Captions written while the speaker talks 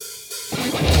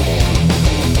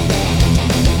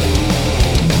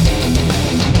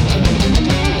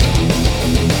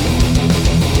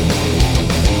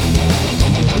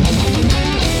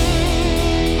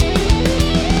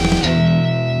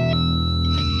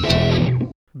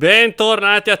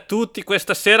Bentornati a tutti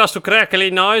questa sera su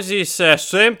Crackling Noises,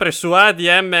 sempre su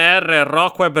ADMR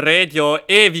Rock Web Radio,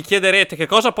 e vi chiederete che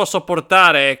cosa posso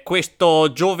portare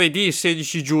questo giovedì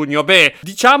 16 giugno. Beh,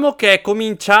 diciamo che è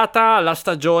cominciata la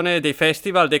stagione dei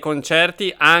festival, dei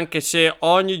concerti, anche se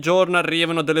ogni giorno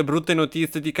arrivano delle brutte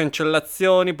notizie di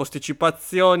cancellazioni,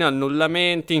 posticipazioni,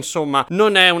 annullamenti, insomma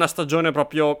non è una stagione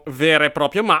proprio vera e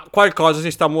propria, ma qualcosa si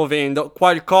sta muovendo,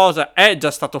 qualcosa è già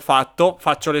stato fatto.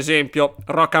 Faccio l'esempio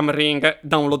Rock am Ring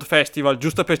Download Festival,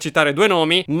 giusto per citare due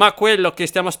nomi, ma quello che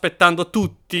stiamo aspettando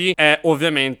tutti è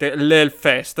ovviamente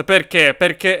l'Hellfest. Perché?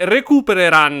 Perché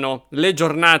recupereranno le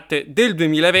giornate del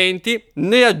 2020,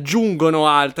 ne aggiungono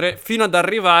altre fino ad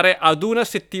arrivare ad una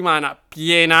settimana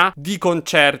piena di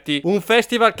concerti, un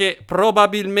festival che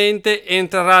probabilmente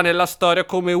entrerà nella storia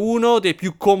come uno dei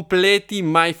più completi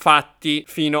mai fatti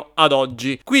fino ad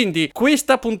oggi. Quindi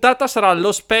questa puntata sarà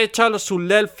lo special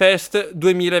sull'Hellfest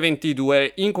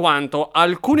 2022, in quanto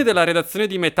alcuni della redazione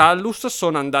di Metallus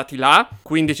sono andati là,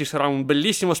 quindi ci sarà un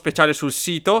bellissimo speciale sul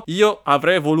sito. Io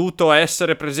avrei voluto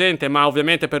essere presente, ma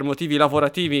ovviamente per motivi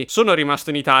lavorativi sono rimasto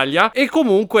in Italia, e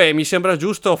comunque mi sembra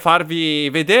giusto farvi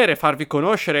vedere, farvi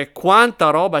conoscere quanta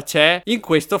roba c'è in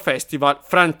questo festival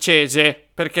francese,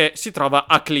 perché si trova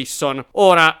a Clisson.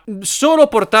 Ora, solo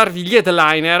portarvi gli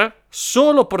headliner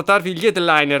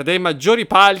dei maggiori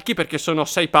palchi, perché sono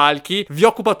 6 palchi, vi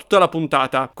occupa tutta la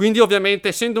puntata. Quindi ovviamente,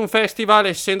 essendo un festival,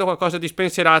 essendo qualcosa di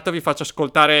spensierato, vi faccio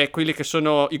ascoltare quelli che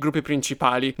sono i gruppi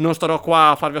principali. Non starò qua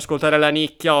a farvi ascoltare la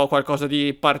nicchia o qualcosa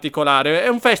di particolare. È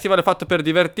un festival fatto per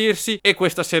divertirsi, e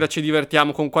questa sera ci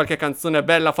divertiamo con qualche canzone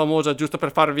bella famosa, giusto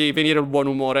per farvi venire il buon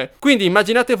umore. Quindi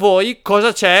immaginate voi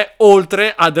cosa c'è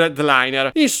oltre ad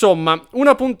headliner. Insomma,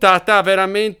 una puntata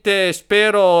veramente,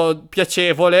 spero,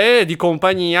 piacevole, di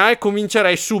compagnia, e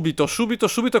comincerei subito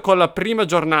con la prima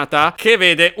giornata, che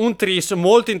vede un tris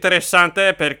molto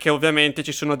interessante, perché ovviamente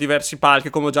ci sono diversi palchi,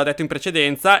 come ho già detto in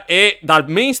precedenza, e dal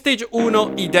main stage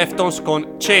 1 i Deftones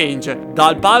con Change,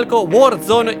 dal palco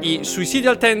Warzone i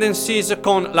Suicidal Tendencies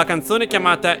con la canzone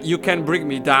chiamata You Can Bring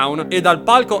Me Down, e dal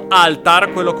palco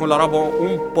Altar, quello con la roba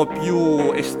un po'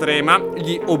 più estrema,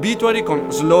 gli Obituary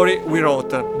con Slowly We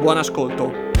Wrote. Buon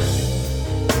ascolto.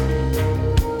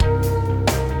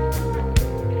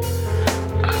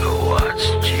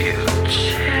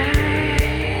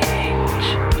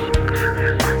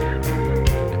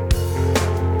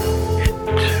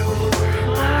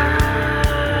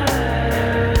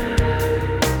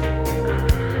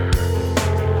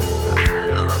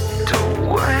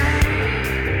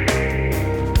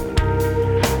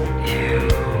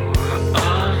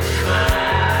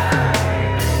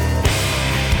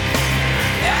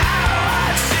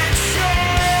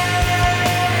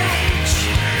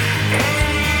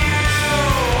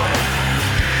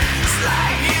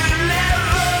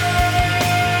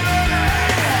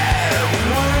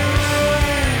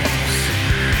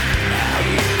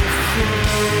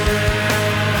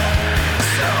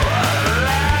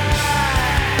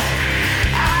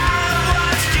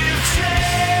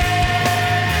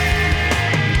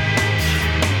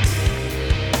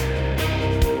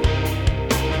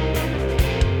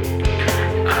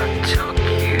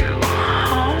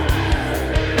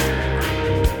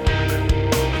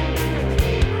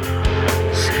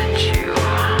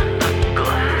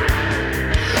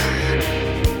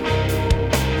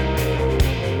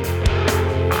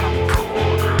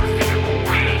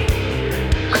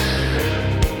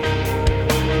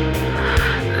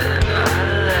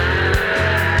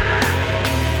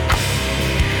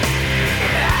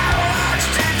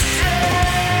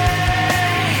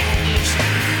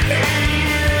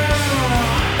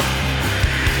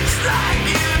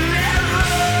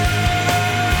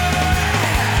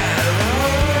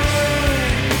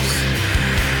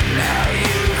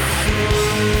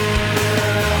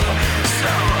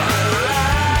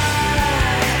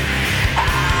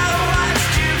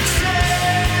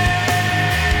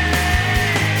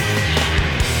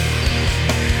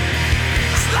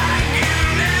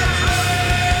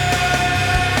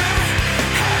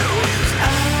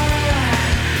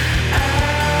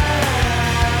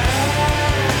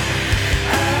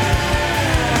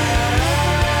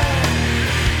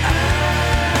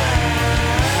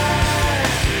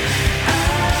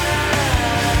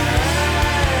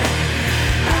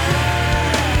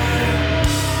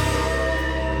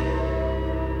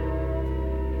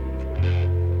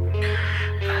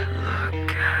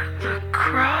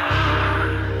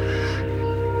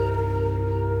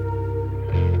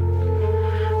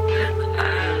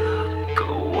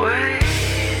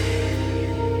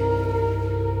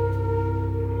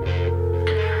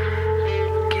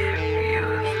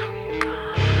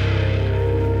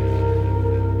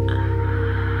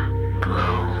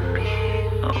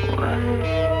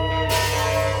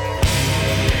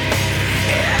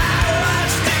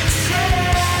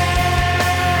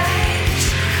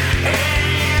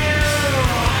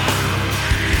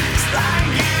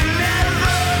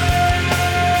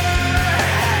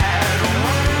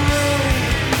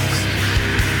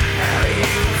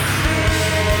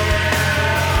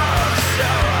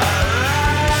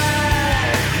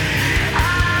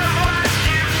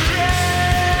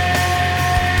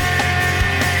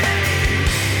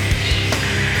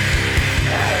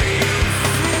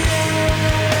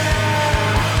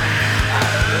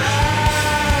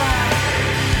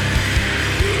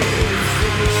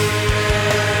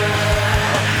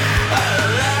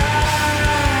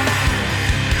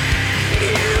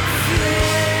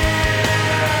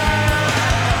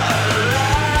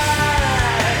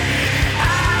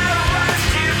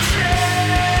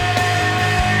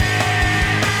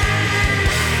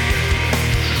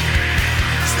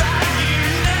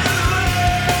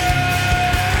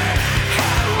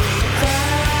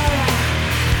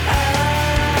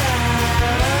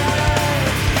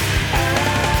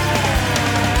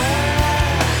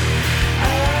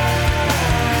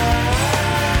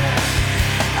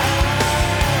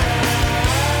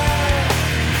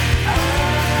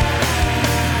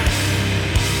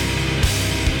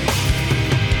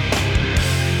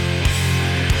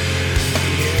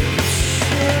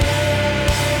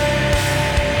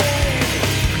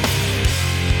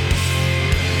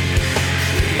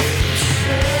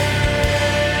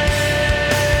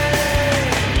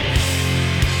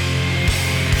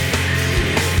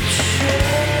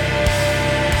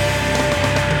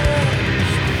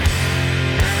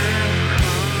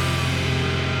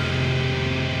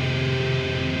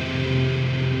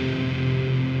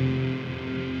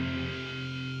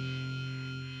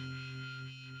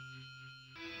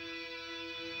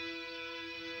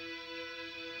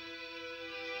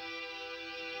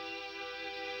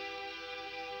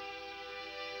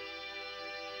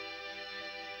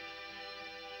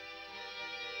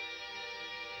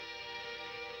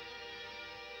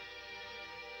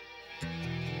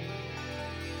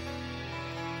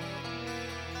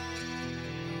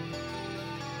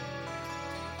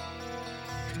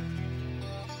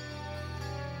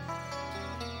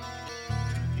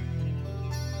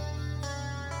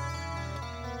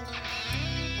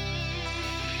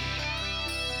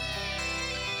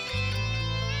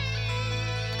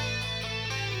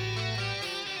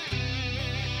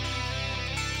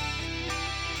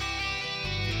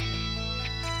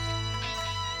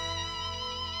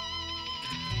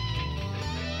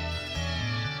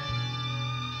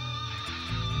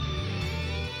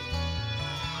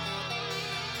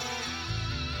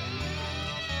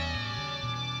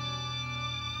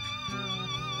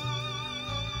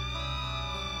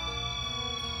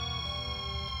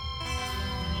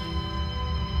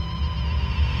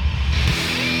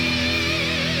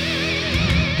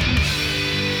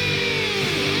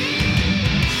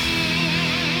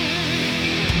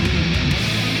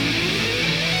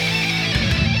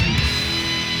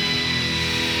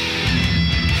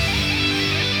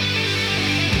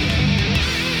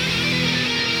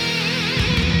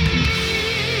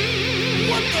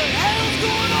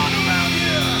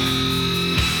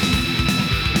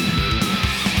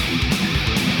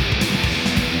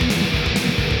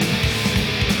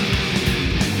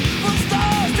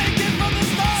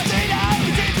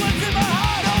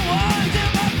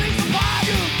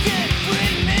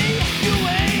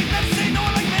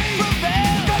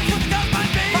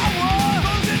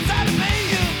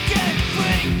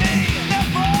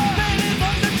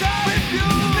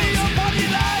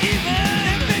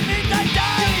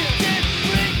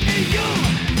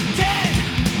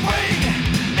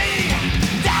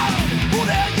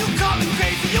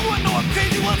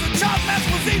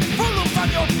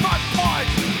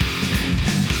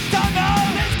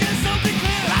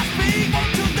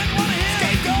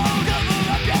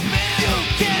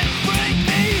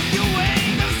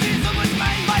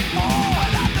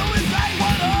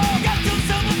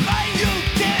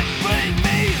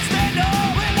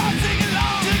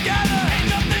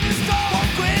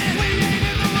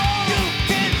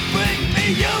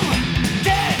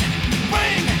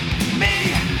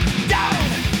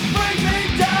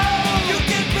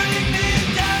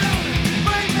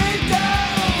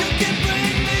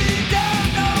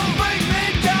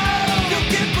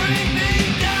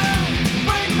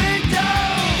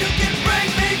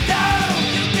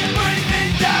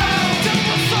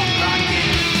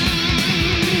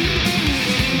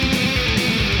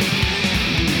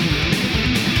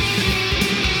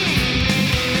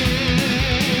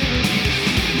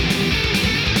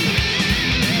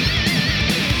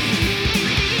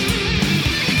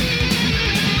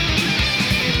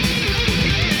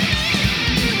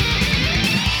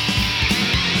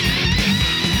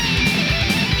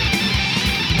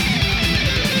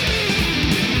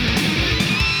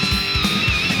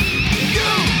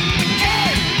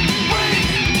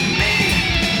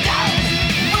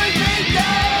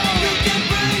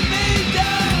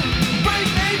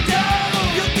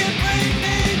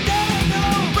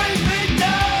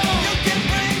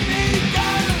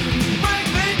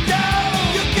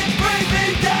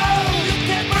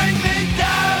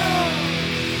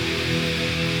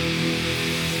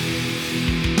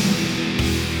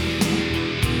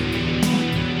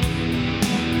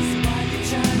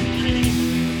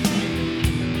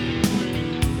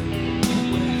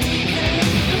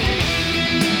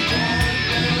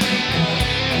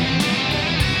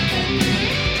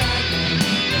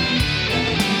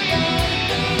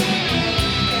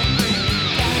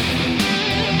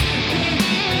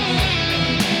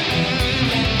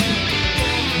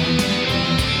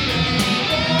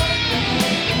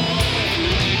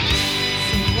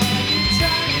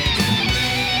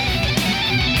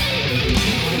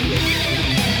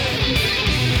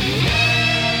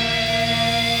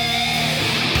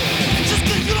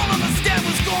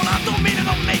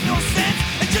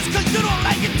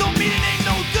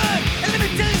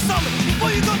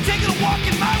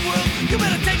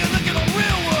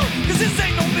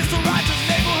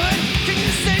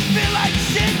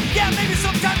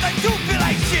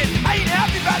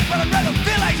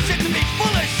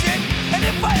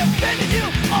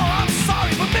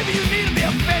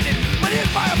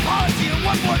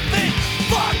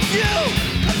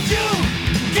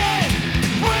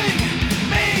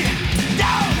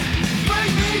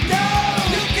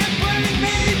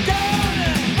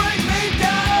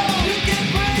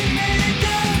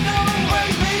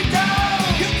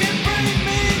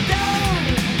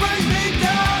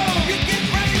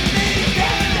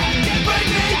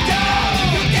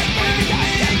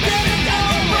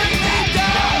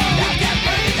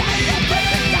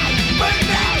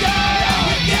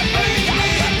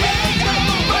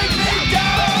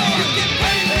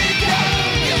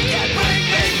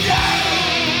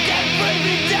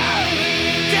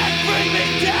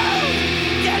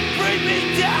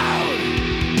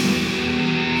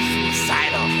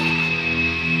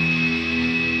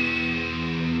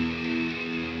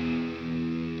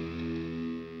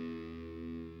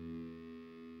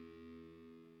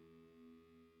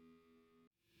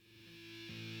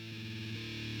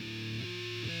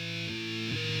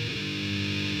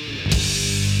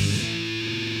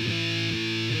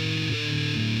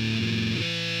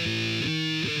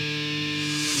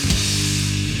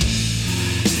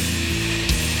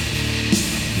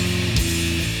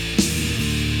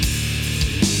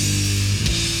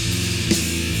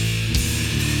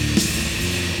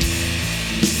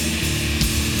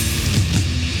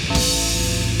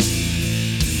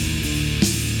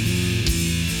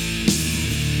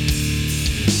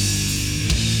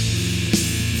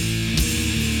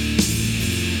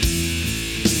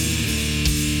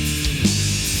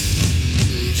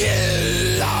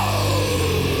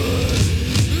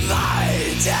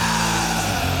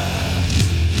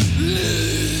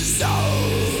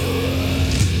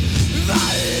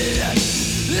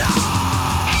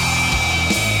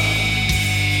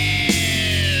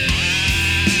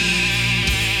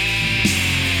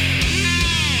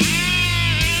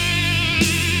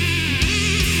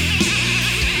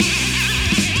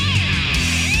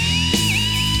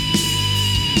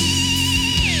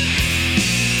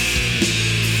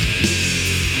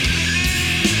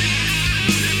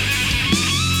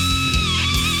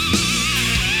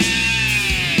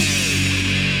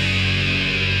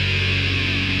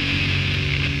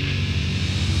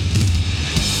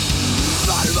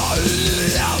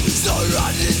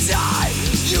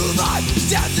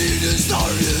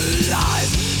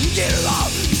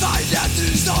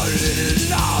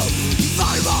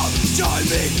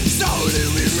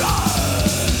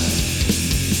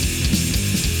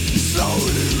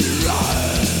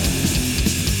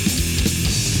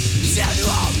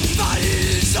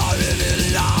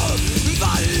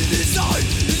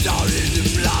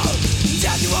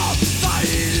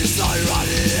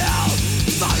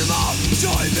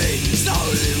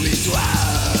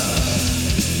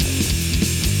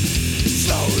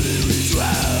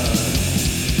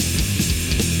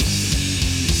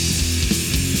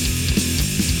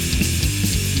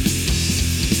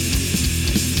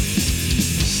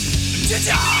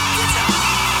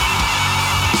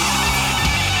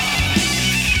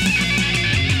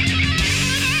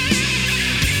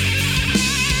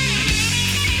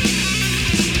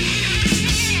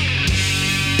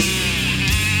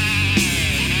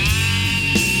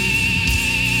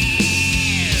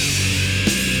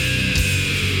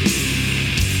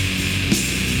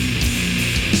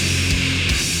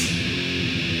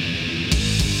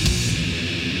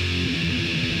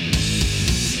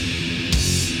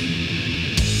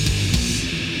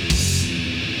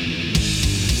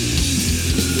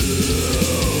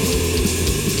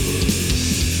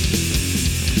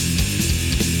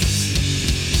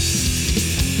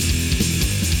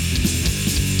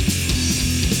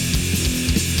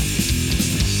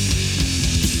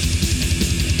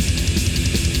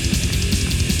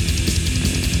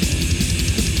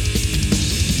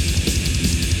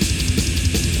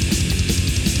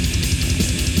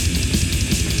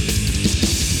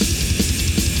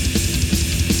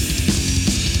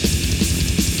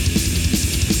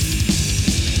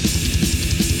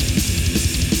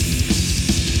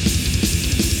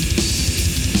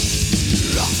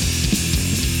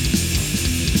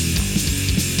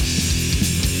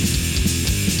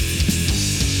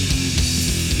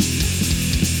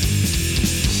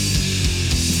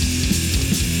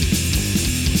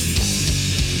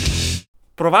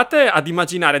 Provate ad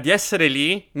immaginare di essere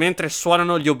lì mentre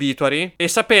suonano gli Obituary e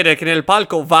sapere che nel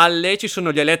palco valle ci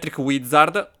sono gli Electric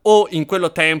Wizard o in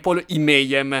quello Temple i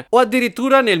Mayhem o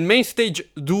addirittura nel main stage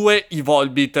 2 i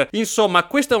Volbeat. Insomma,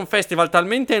 questo è un festival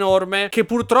talmente enorme che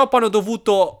purtroppo hanno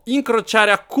dovuto incrociare,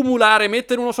 accumulare,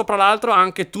 mettere uno sopra l'altro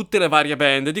anche tutte le varie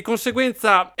band. Di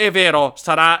conseguenza è vero,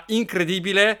 sarà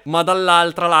incredibile, ma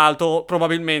dall'altra lato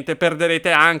probabilmente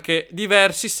perderete anche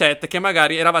diversi set che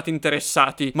magari eravate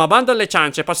interessati. Ma bando alle ciance,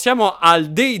 passiamo al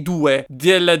day 2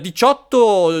 del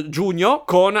 18 giugno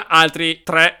con altri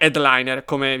 3 headliner,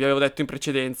 come vi avevo detto in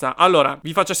precedenza. Allora,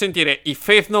 vi faccio sentire i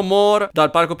Faith No More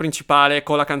dal palco principale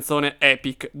con la canzone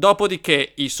Epic.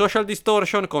 Dopodiché i Social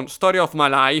Distortion con Story of My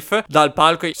Life dal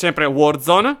palco sempre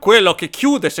Warzone. Quello che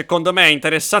chiude, secondo me,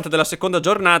 interessante della seconda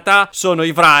giornata sono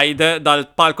i Vride dal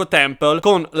palco Temple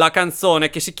con la canzone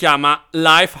che si chiama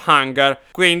Life Hunger.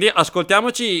 Quindi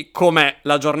ascoltiamoci com'è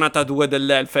la giornata 2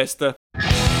 dell'Hellfest.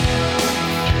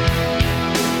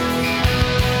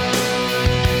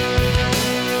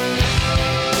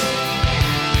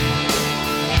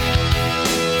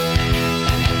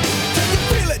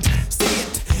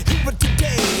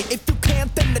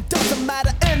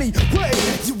 Anyway,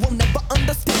 you will never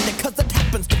understand it cause it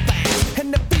happens too fast.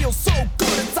 And it feels so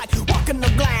good, it's like walking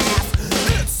on glass.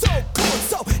 It's so cool, it's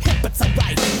so hip, it's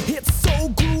alright. It's so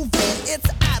groovy, it's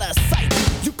out of sight.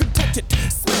 You can touch it,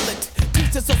 smell it,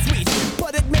 taste it so sweet.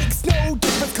 But it makes no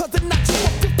difference cause it knocks you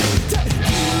up to beat.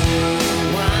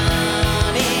 You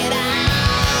want it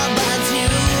all, but you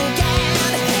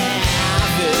can't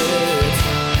have it.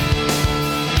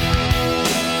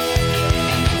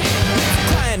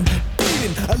 Crying,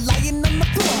 bleeding, lying on the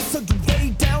floor. So you lay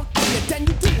down on it and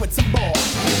you do it some more.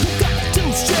 You got to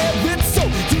share it, so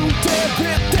you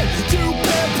dare it, then you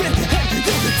bear it, and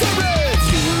you deserve it.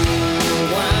 You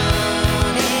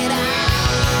want it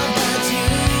all, but you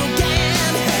can't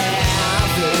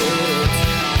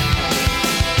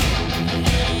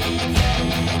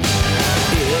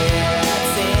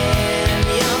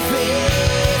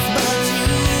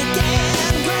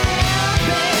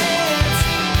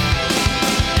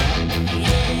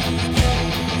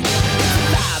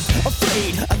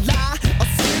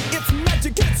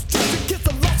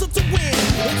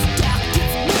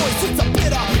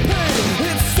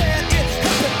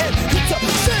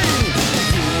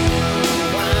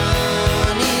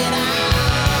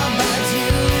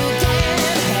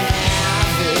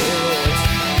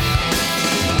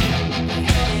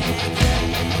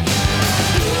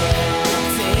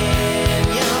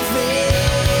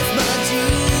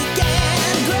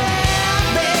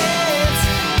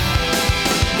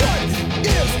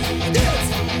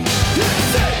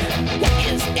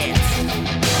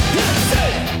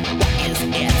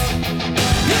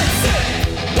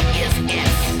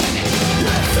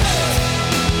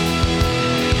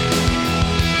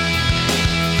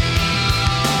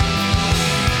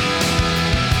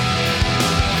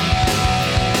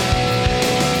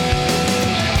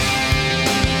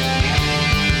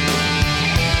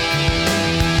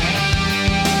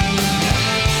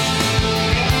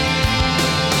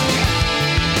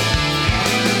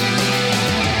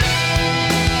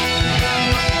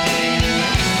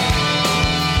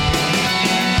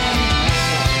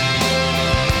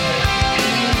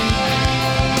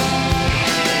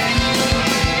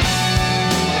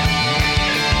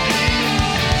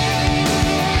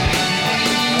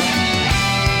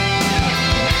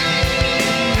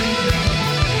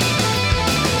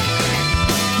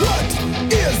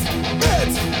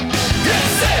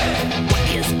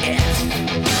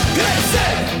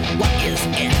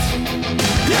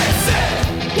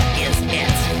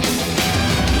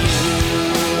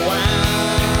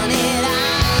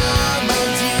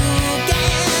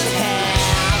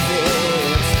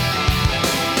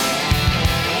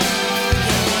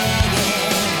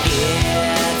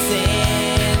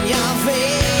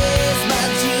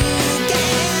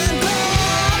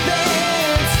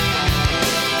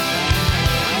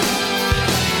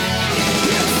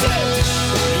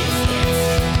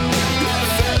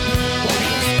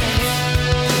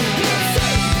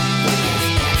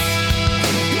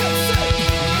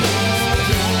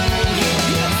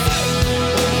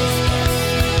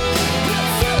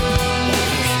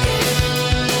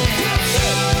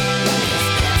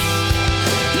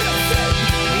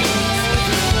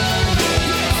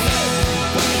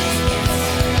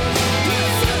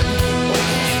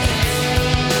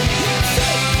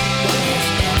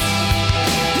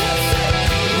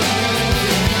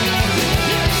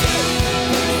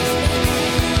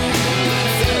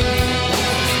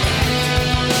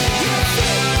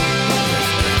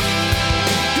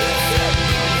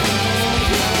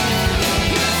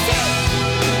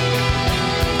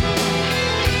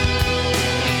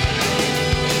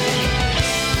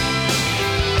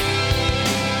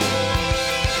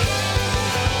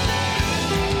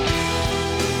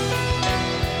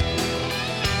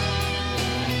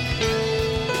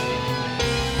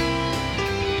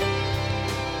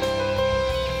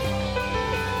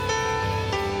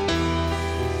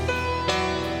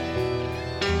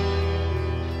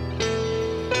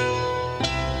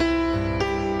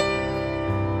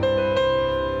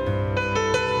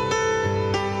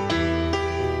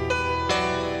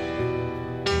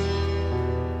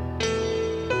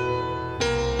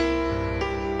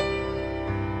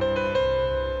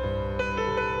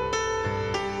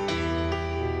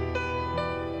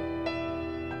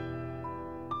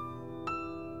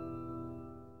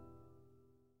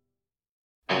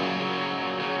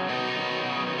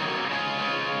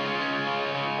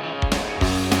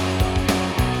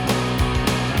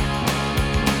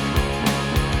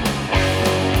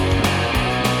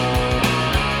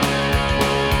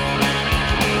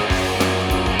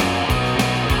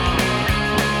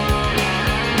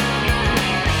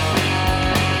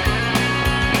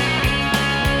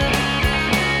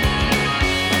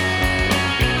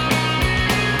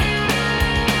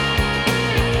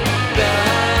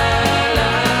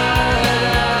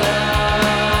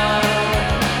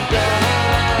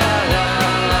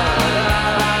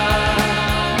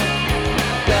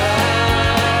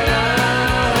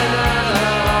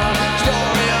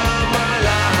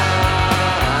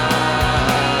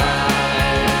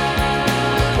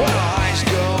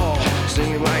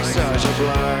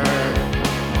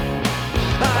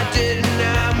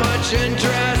much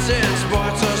interest in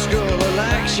sports or school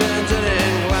elections, and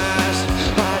in class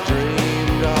I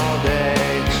dreamed all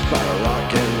day about a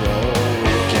rock and roll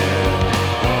weekend.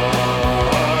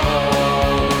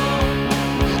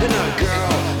 And a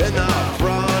girl in the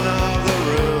front of the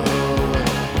room,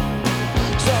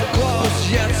 so close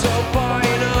yet so far,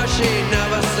 you know, she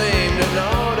never seemed to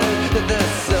notice that this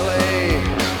silly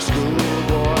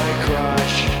schoolboy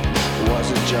crush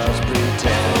wasn't just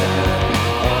pretend.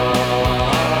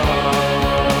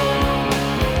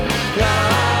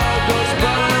 Life goes by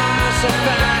so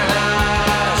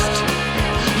fast.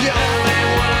 You only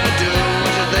wanna do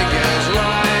what you think is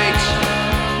right.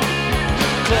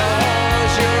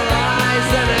 Close your eyes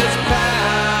and it's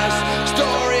past.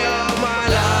 Story of my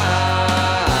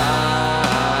life.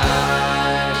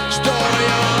 Story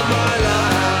of my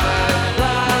life.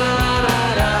 La la la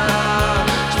la.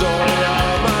 Story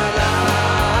of my life.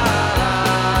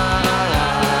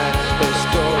 The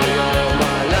story of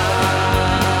my life.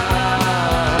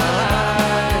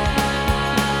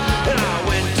 And I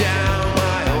went down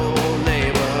my old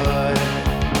neighborhood.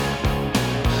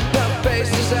 The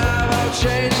faces have all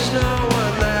changed. There's no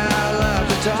one there left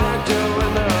to talk to.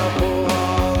 And the pool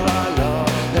hall I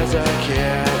loved as a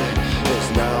kid is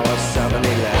now a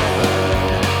 7-Eleven.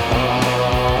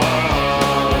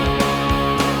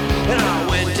 And I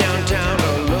went downtown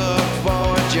to look for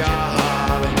a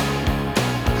job.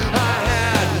 I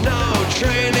had no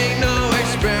training, no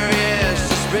experience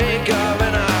to speak of,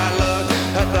 and I looked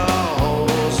at the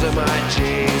holes in my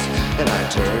jeans, and I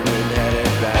turned and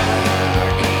headed back.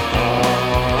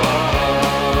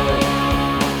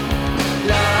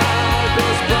 Life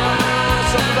goes by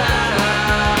so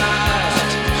fast.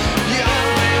 You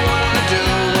only wanna do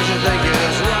what you think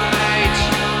is right.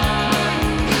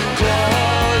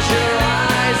 Close your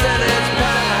eyes and it's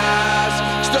past.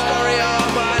 Story of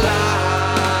my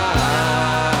life.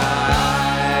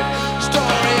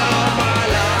 Story of my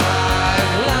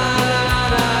life. La la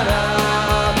la la.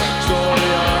 Story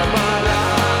of my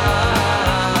life.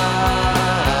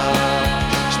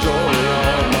 Story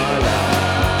of my life.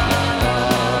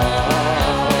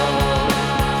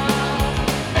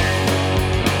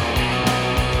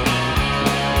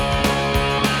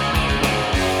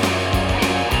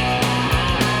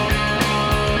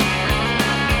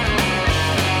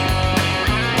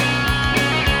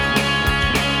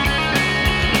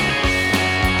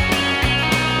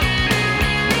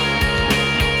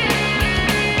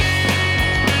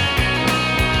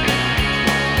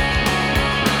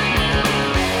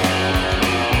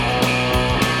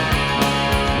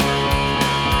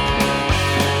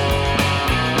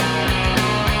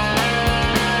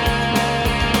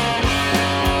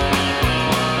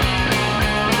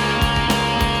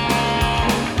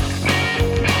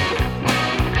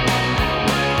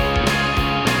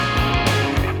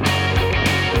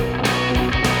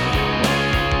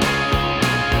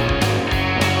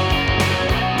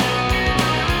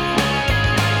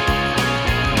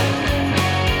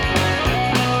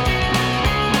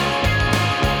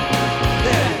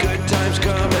 And good times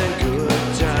come and good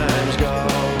times go.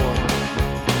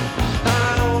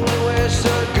 I only wish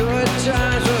the good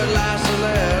times would last a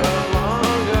little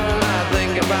longer. And I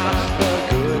think about the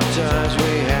good times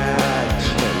we had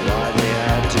and why they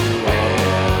had to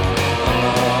end.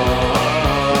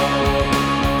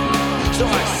 So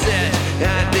I sit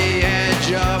at the edge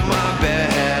of my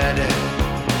bed.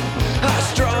 I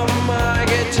strum my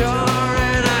guitar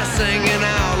and I sing an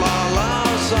outlaw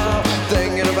love song,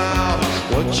 thinking about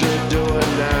what you're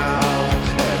doing now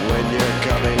and when you're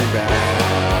coming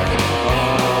back.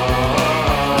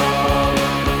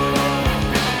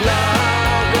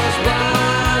 Life goes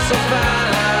by so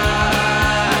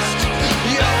fast.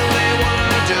 You only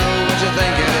wanna do what you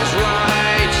think is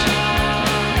right.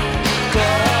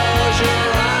 Close your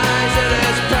eyes and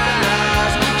it's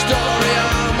past. Story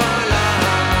of my life.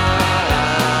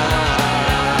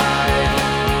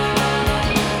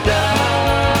 La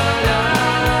la la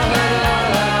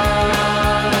la.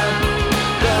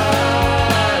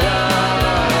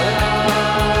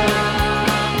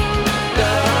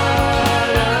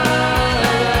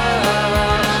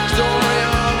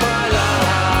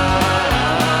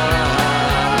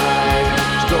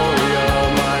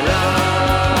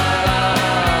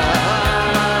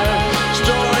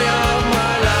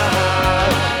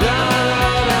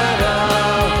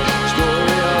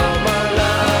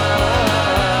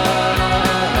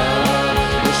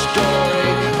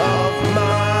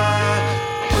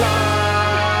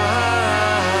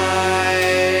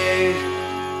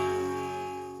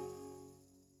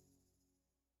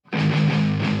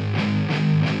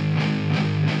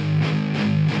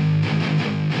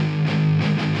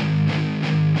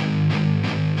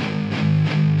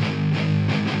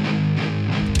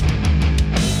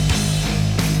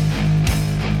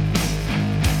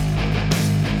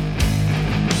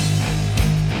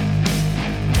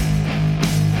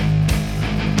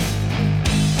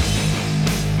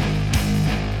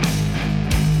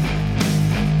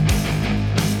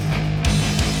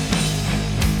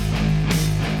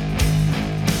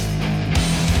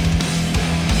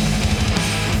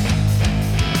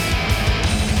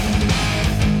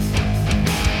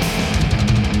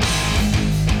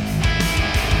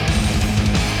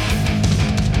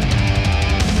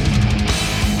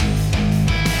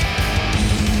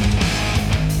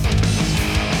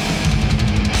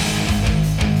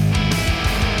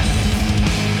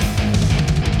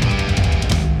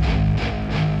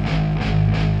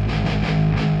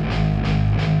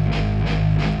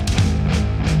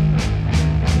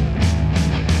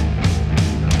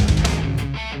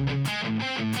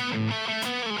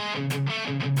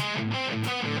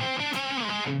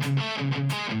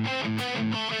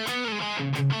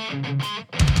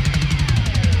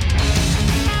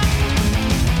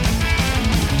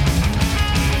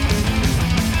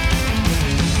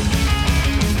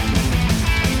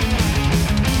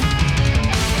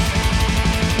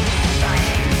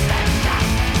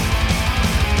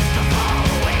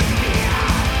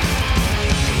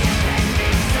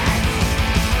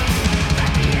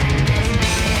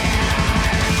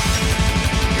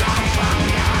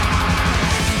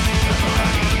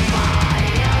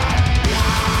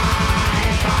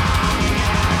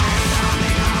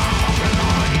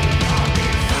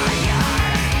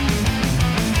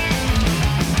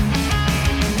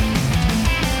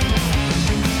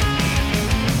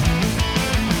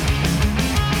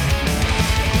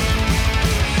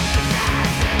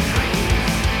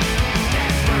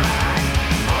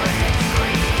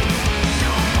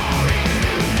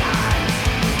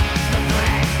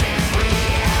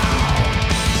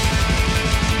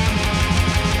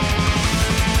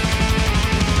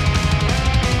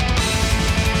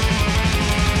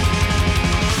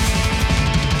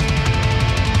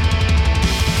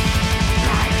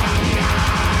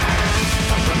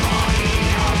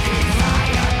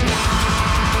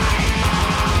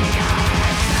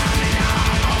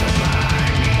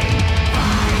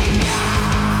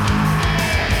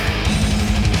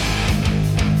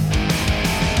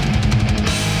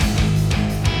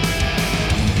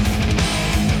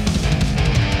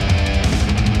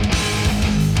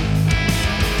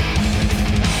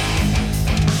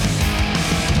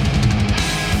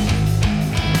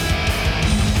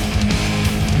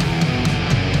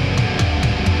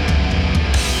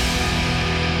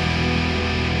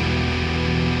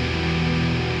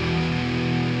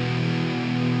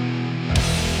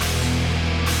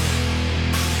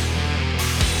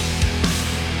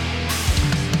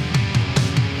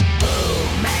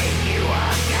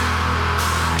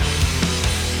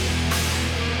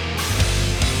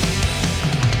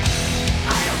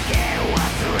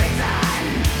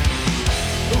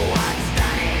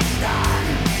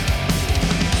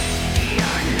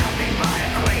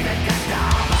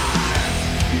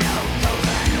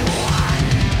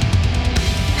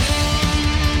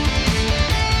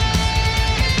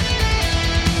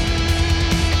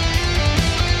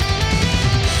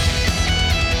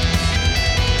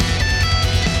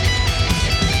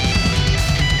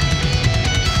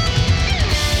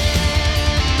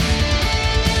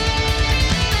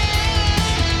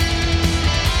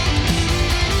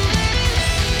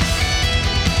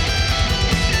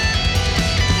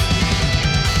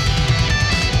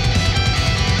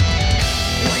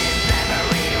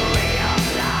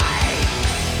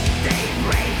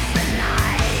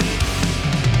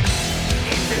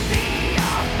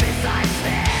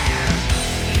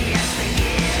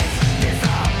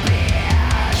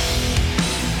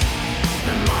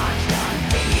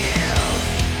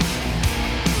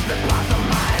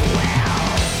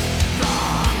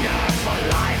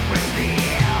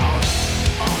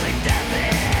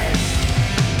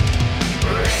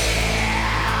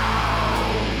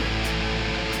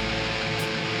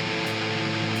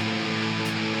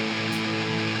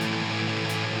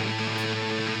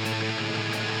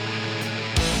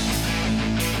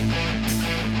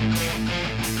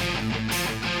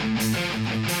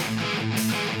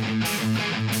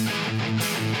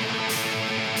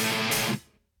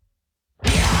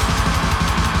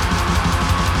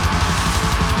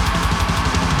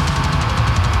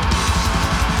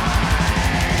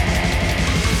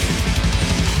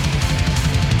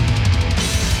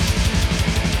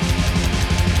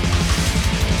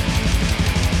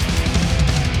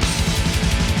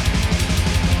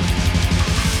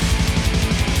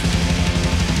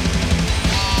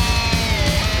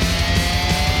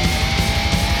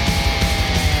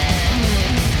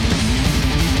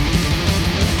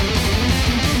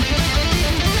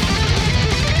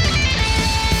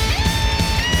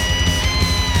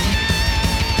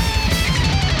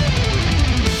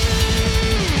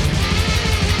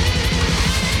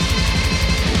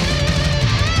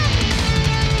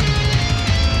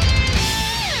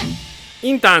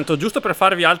 Intanto, giusto per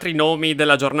farvi altri nomi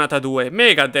della giornata 2,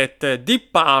 Megadeth, Deep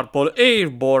Purple,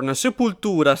 Airborne,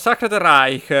 Sepultura, Sacred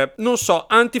Reich, non so,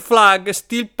 Anti-Flag,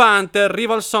 Steel Panther,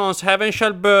 Rival Sons, Heaven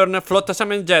Shall Burn,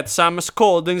 Flotsam and Jetsam,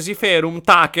 Scold, Enziferum,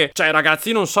 Take. Cioè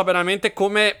ragazzi, non so veramente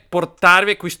come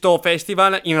portarvi questo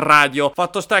festival in radio.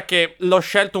 Fatto sta che l'ho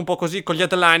scelto un po' così con gli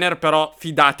headliner, però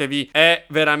fidatevi, è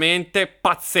veramente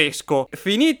pazzesco.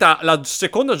 Finita la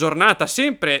seconda giornata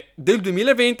sempre del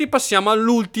 2020, passiamo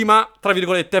all'ultima, tra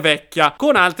virgolette, vecchia,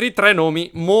 con altri 3 nomi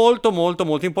molto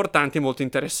importanti e molto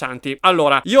interessanti.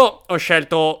 Allora, io ho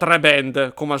scelto 3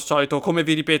 band, come al solito, come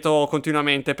vi ripeto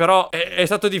continuamente, però è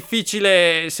stato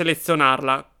difficile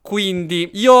selezionarla.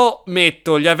 Quindi io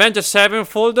metto gli Avenged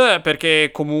Sevenfold perché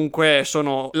comunque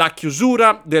sono la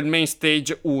chiusura del main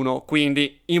stage 1,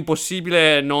 quindi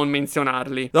impossibile non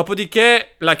menzionarli. Dopodiché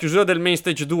la chiusura del main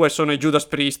stage 2 sono i Judas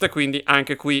Priest, quindi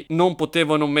anche qui non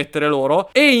potevo non mettere loro.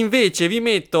 E invece vi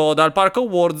metto dal parco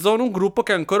Warzone un gruppo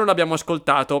che ancora non abbiamo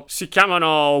ascoltato. Si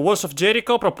chiamano Walls of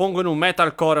Jericho, propongono un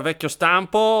metalcore vecchio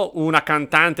stampo, una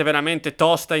cantante veramente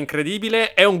tosta,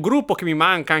 incredibile. È un gruppo che mi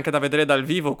manca anche da vedere dal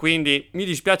vivo, quindi mi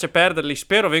dispiace perderli,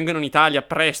 spero vengano in Italia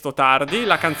presto o tardi.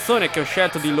 La canzone che ho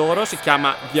scelto di loro si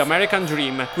chiama The American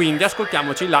Dream, quindi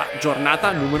ascoltiamoci la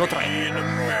giornata numero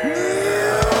 3.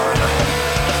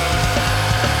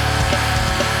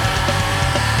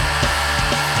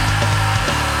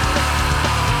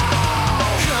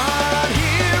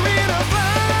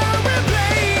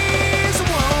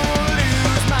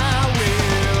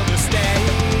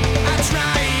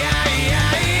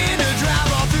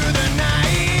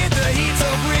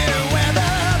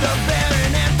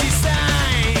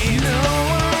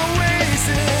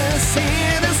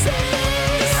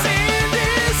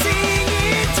 Sing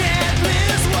it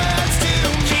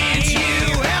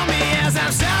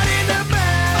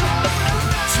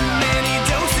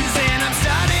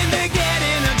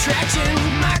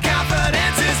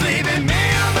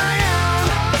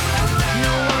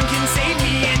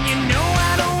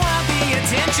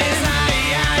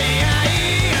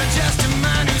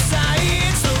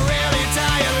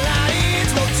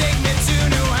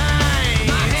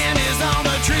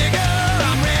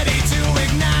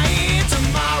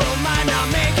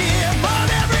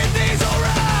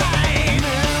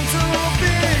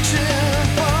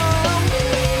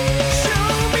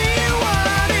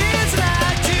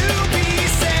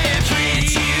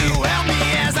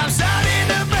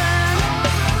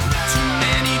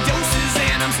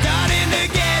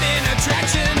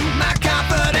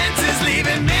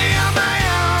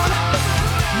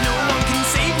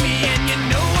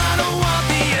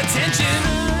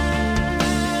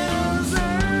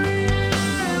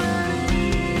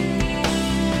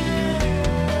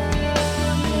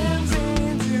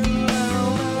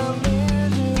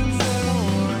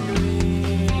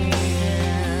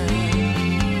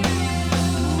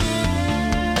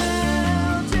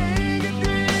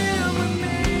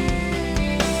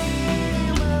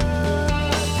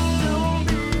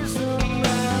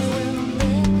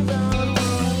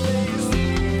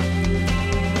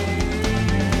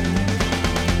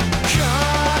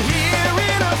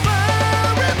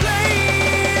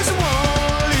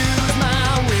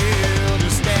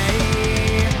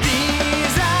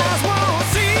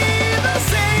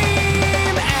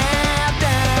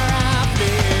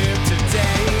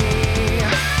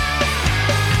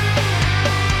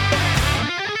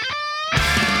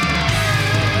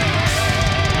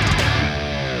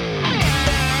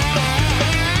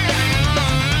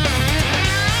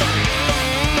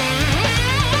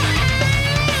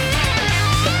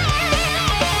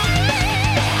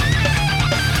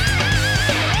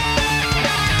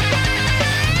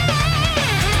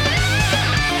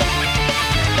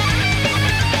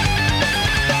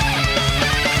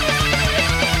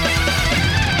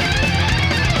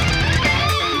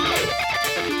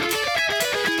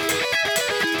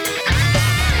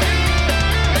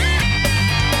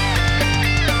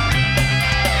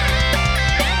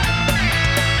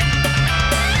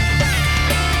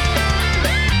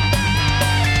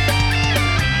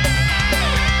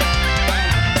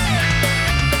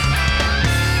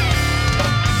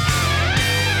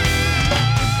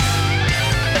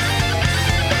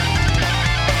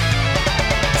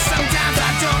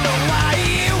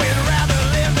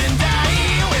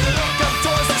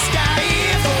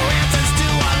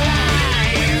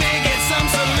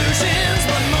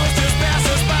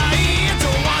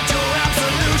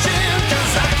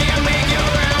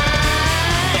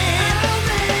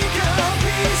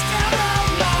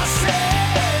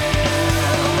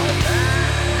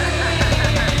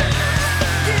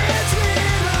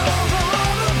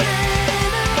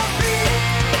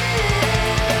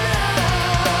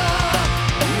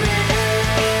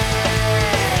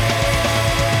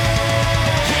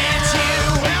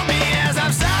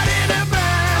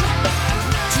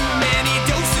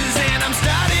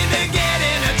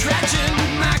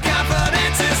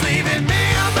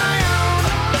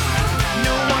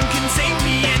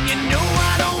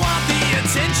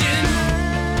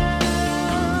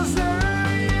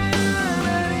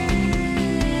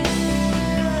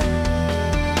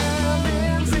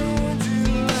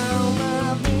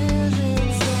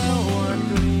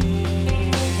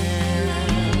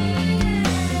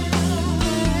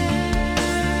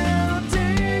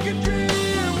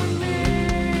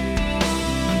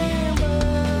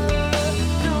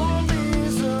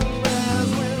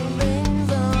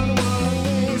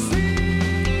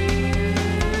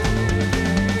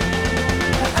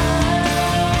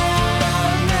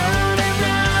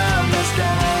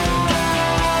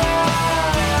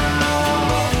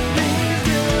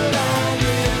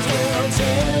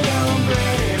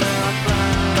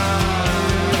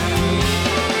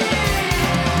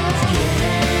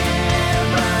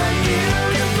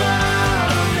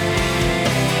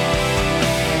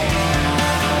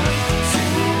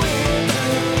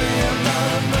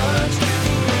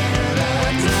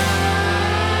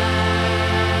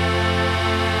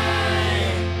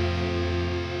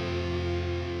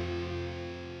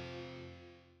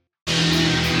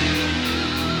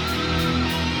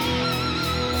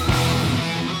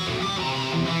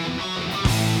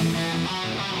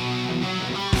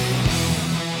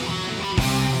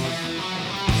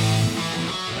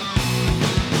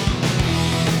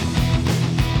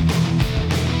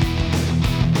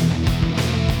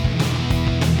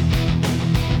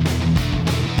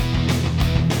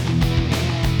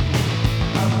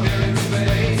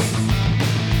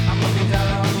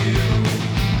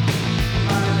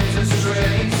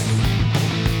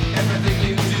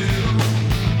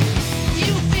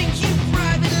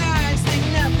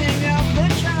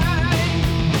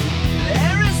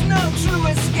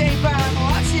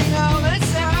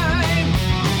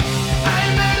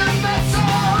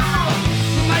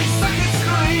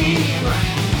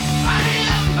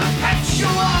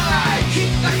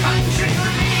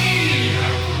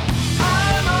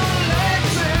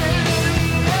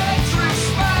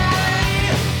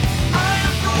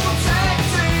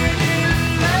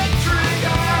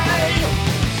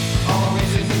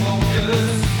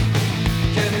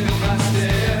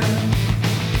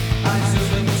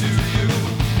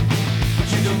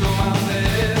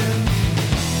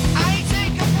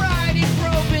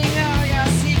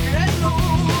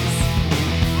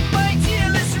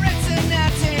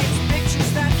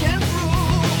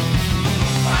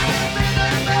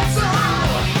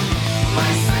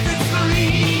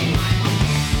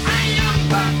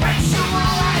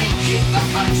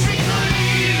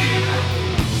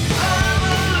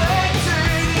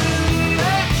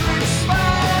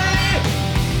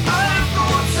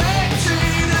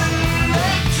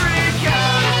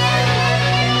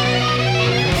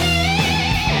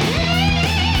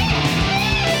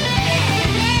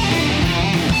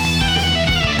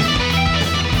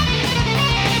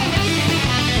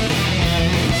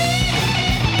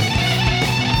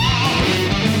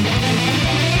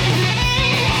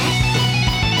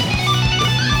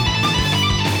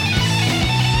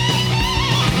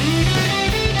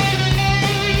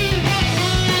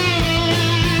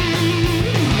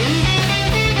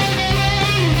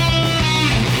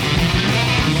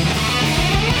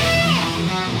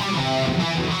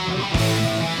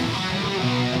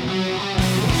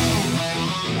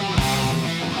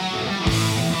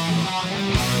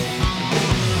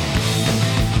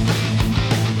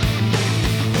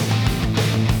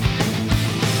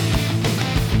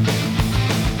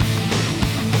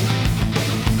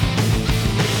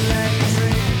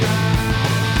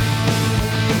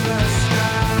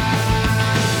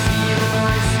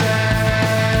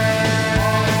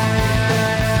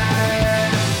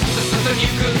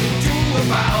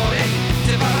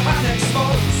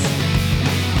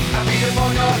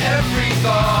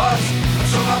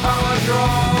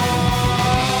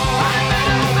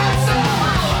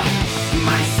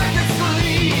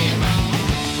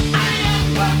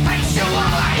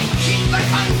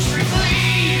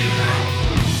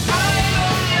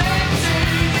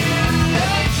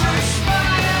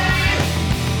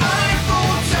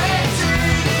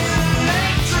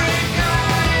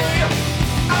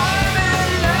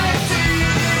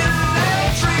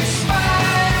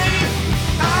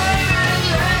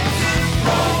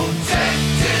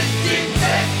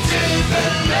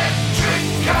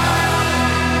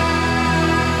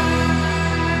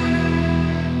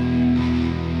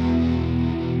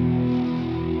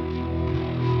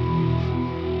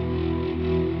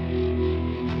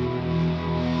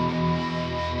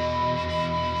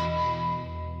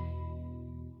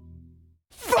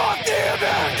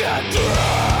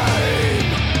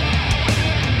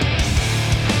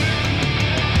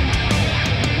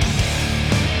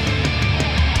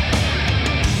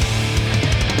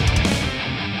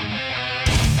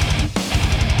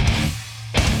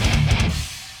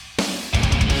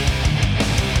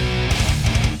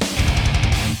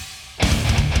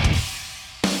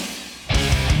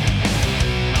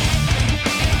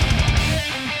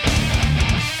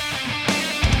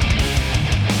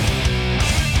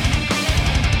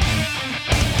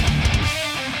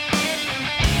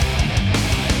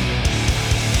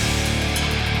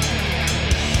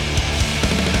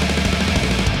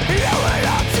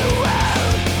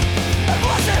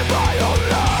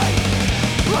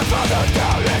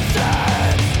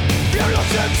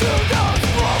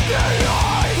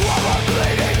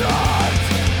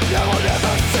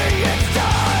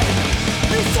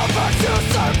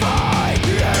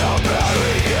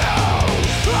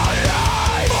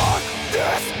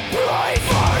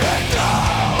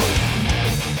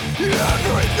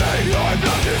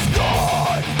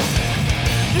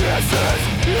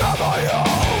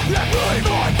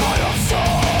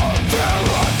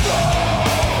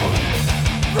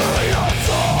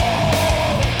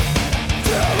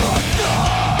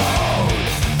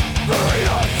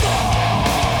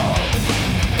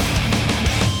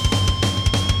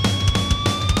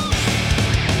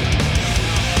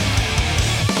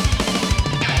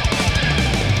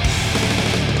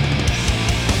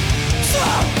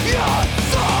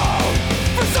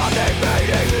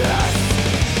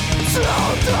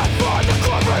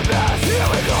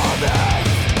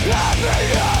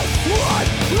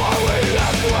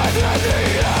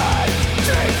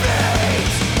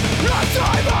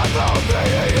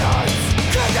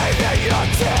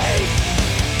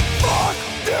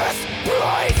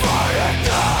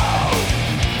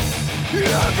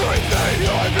Everything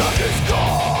I've got is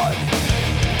gone.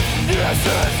 This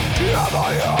is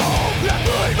my home.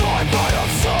 Every night by a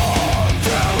song.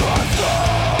 Terror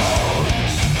zone.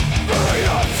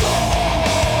 Freedom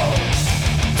zone.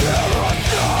 Terror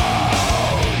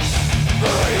zone.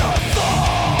 Freedom zone.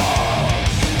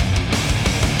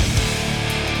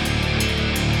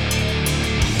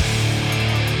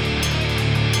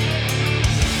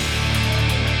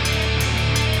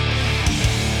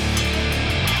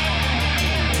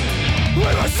 We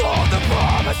were sold the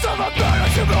promise of a better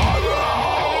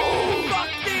tomorrow. Fuck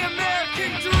the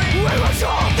American dream. We were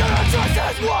told that our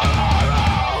choices were our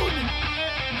own.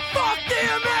 Fuck the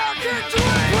American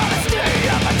dream. Promise the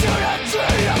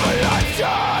opportunity of a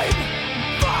lifetime.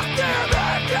 Fuck the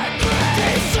American dream.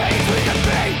 These dreams we can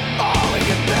be all we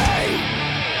can be.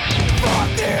 Fuck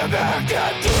the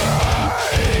American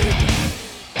dream.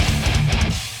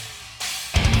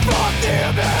 Fuck the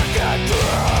American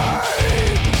dream.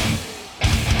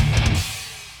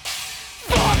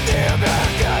 The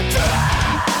American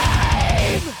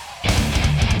dream.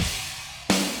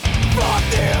 Fuck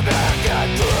the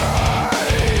American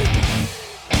dream.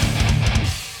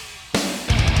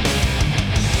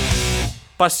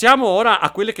 Passiamo ora a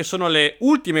quelle che sono le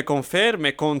ultime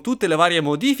conferme con tutte le varie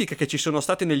modifiche che ci sono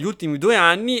state negli ultimi 2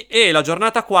 anni, e la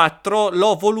giornata 4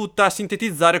 l'ho voluta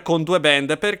sintetizzare con 2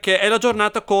 band perché è la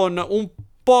giornata con un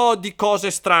po' di cose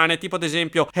strane, tipo ad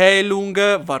esempio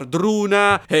Heilung,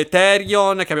 Vardruna,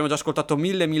 Therion, che abbiamo già ascoltato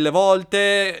mille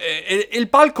volte, e il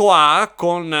palco A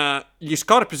con gli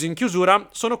Scorpions in chiusura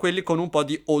sono quelli con un po'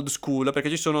 di old school, perché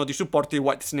ci sono di supporti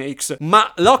White Snakes.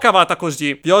 Ma l'ho cavata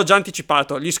così, vi ho già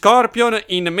anticipato gli Scorpion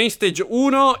in Main Stage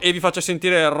 1 e vi faccio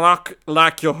sentire Rock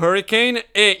Like Your Hurricane,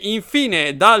 e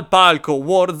infine dal palco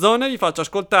Warzone vi faccio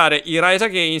ascoltare i Rise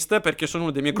Against, perché sono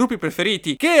uno dei miei gruppi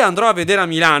preferiti che andrò a vedere a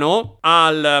Milano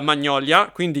al Magnolia,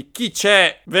 quindi chi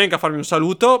c'è venga a farmi un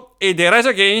saluto, e dei Rise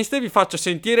Against vi faccio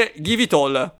sentire Give It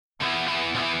All.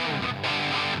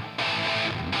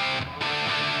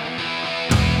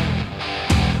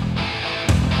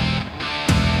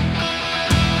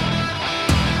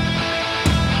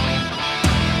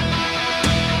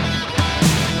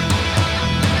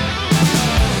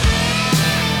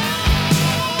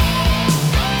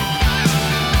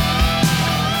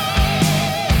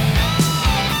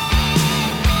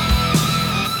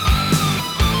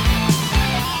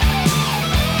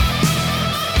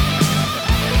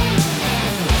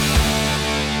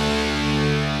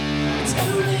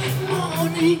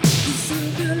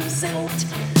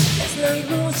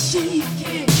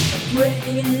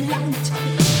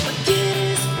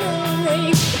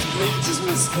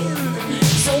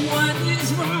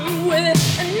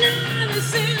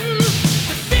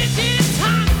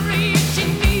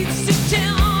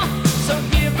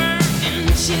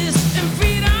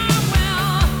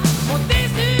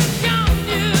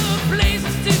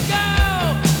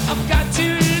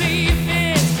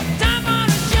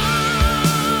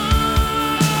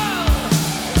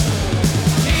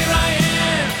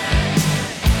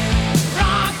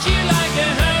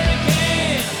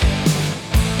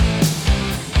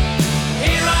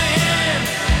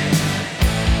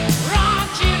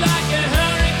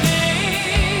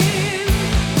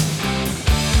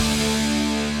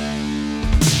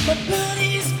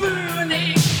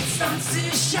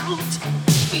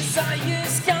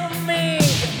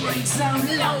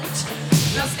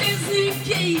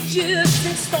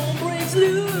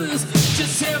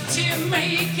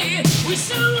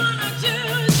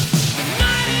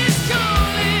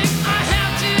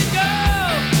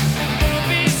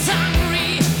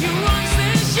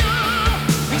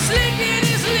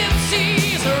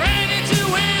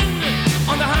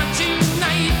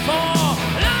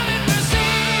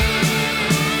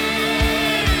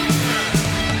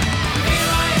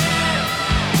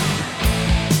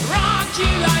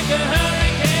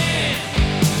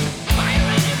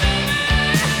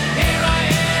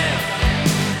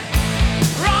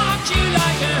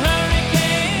 Like a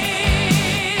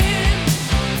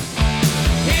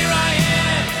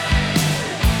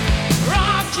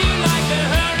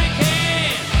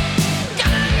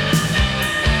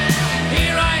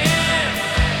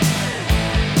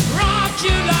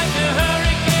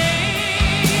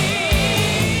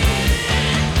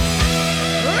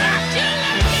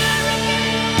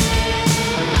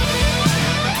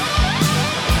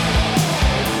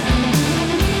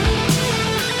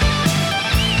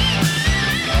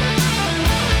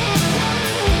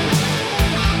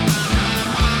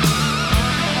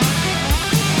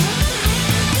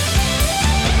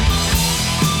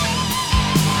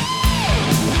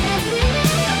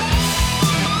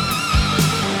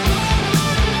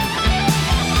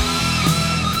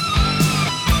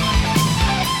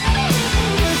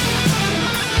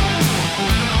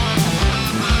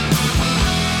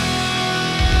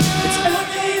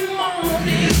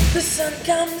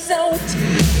was out.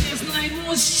 His leg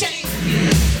was shaking,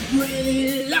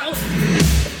 really loud.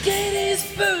 Get his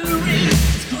burring,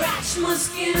 scratch my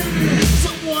skin. So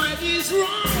what is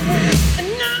wrong?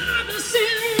 Another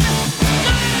sin.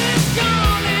 Night is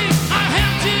calling, I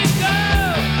have to go.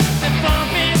 The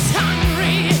bomb is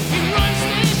hungry, he runs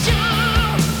the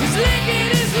show. He's licking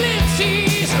his lips,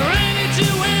 he's ready to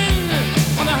win.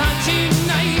 On the hunting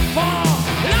night for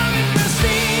love and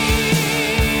prestige.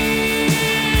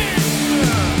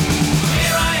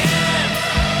 Here I am,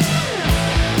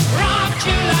 rock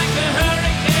you like a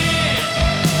hurricane.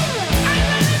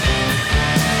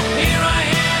 Here I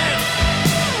am,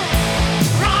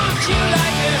 rock you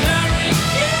like a hurricane.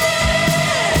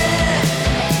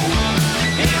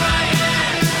 Here I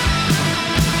am,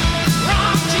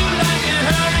 rock you like a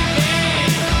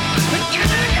hurricane.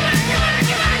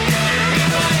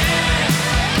 Here I am,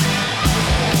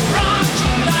 rock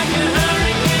you like a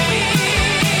hurricane.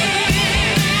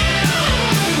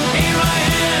 Here I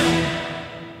am.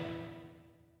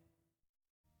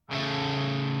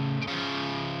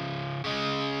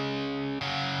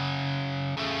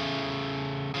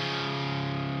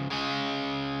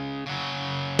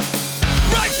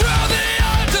 Right through the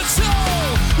undertow,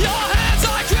 your hands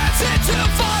I can't seem to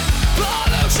find.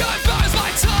 Pollution burns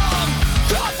my tongue.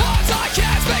 Confines I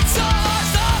can't speak to.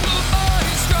 I move my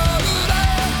struggling,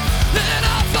 and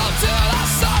I float to the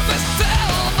surface.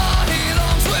 Fill my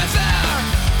lungs with air,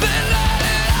 then let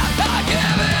it out. I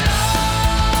give it all.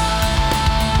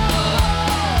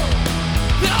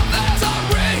 Now there's a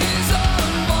reason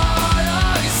why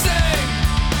I sing,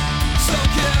 so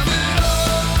give it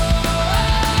all.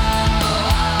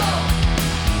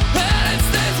 And it's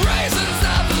these reasons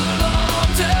that belong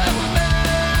to me.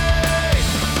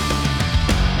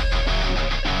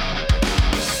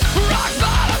 Rock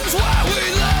bottom's where we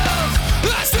live,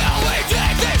 and still we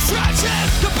dig these trenches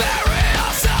to bury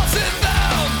ourselves in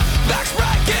them. Backs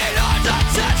breaking under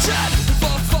tension.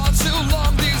 For far too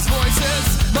long these voices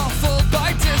muffled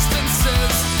by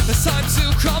distances. It's time to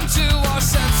come to our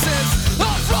senses.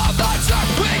 Up from the dark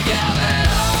we give it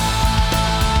all.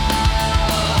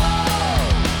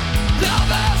 Now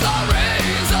there's a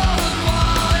reason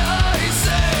why I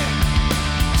sing,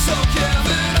 so give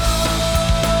it all.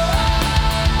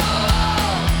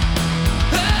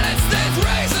 And it's these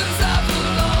reasons that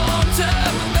belong to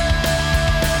me.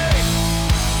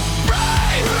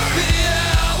 Brave the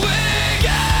air we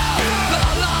give, the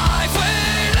life we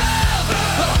live,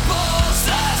 the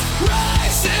pulses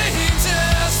racing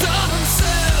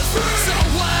distances. So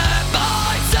when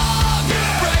my tongue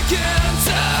break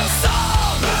into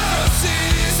song, the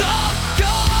seas of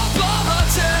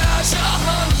competition.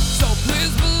 So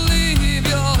please believe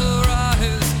your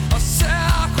eyes. A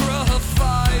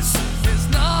sacrifice is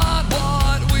not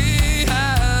what we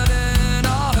had in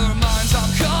our minds.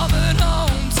 I'm coming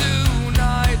home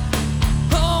tonight,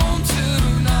 home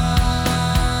tonight.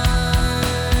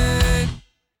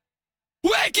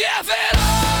 We give it all.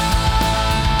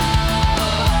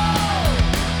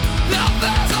 Now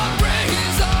there's a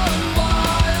reason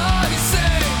why I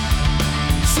sing,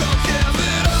 so give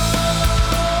it all.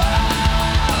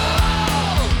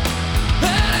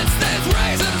 And it's these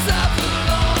reasons that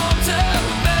belong to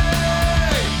me.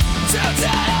 Today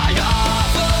I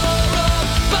offer up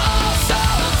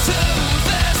myself to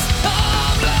this.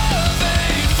 I'm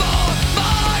living for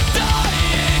my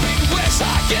dying wish. I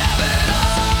give it all.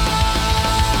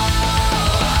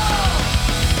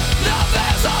 Now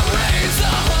there's a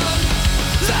reason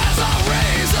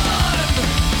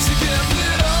to give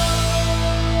it all.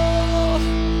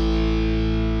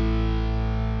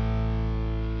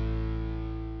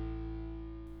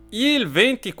 Il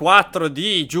 24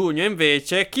 di giugno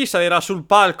invece chi salirà sul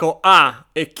palco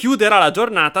e chiuderà la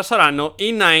giornata saranno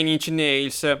i Nine Inch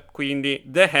Nails, quindi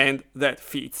The Hand That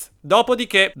Feeds.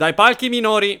 Dopodiché dai palchi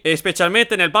minori e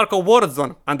specialmente nel palco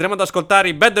Warzone andremo ad ascoltare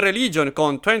i Bad Religion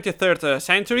con 23rd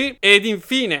Century ed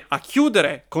infine a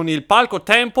chiudere con il palco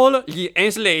Temple gli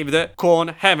Enslaved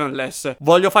con Heavenless.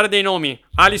 Voglio fare dei nomi: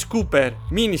 Alice Cooper,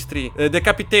 Ministry,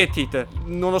 Decapitated,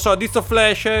 non lo so, Dizzo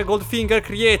Flash, Goldfinger,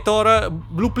 Creator,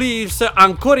 Blue Pills,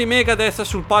 ancora i Megadeth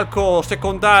sul palco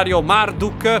secondario,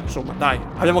 Marduk. Insomma dai,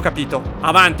 abbiamo capito.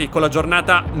 Avanti con la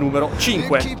giornata numero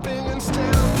 5.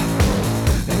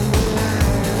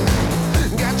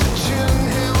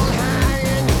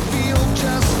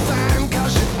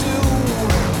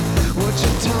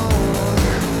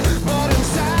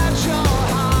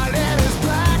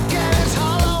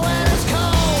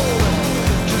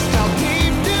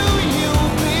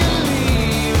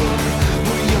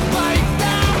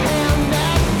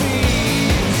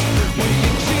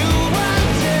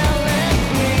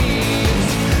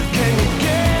 Can you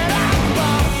get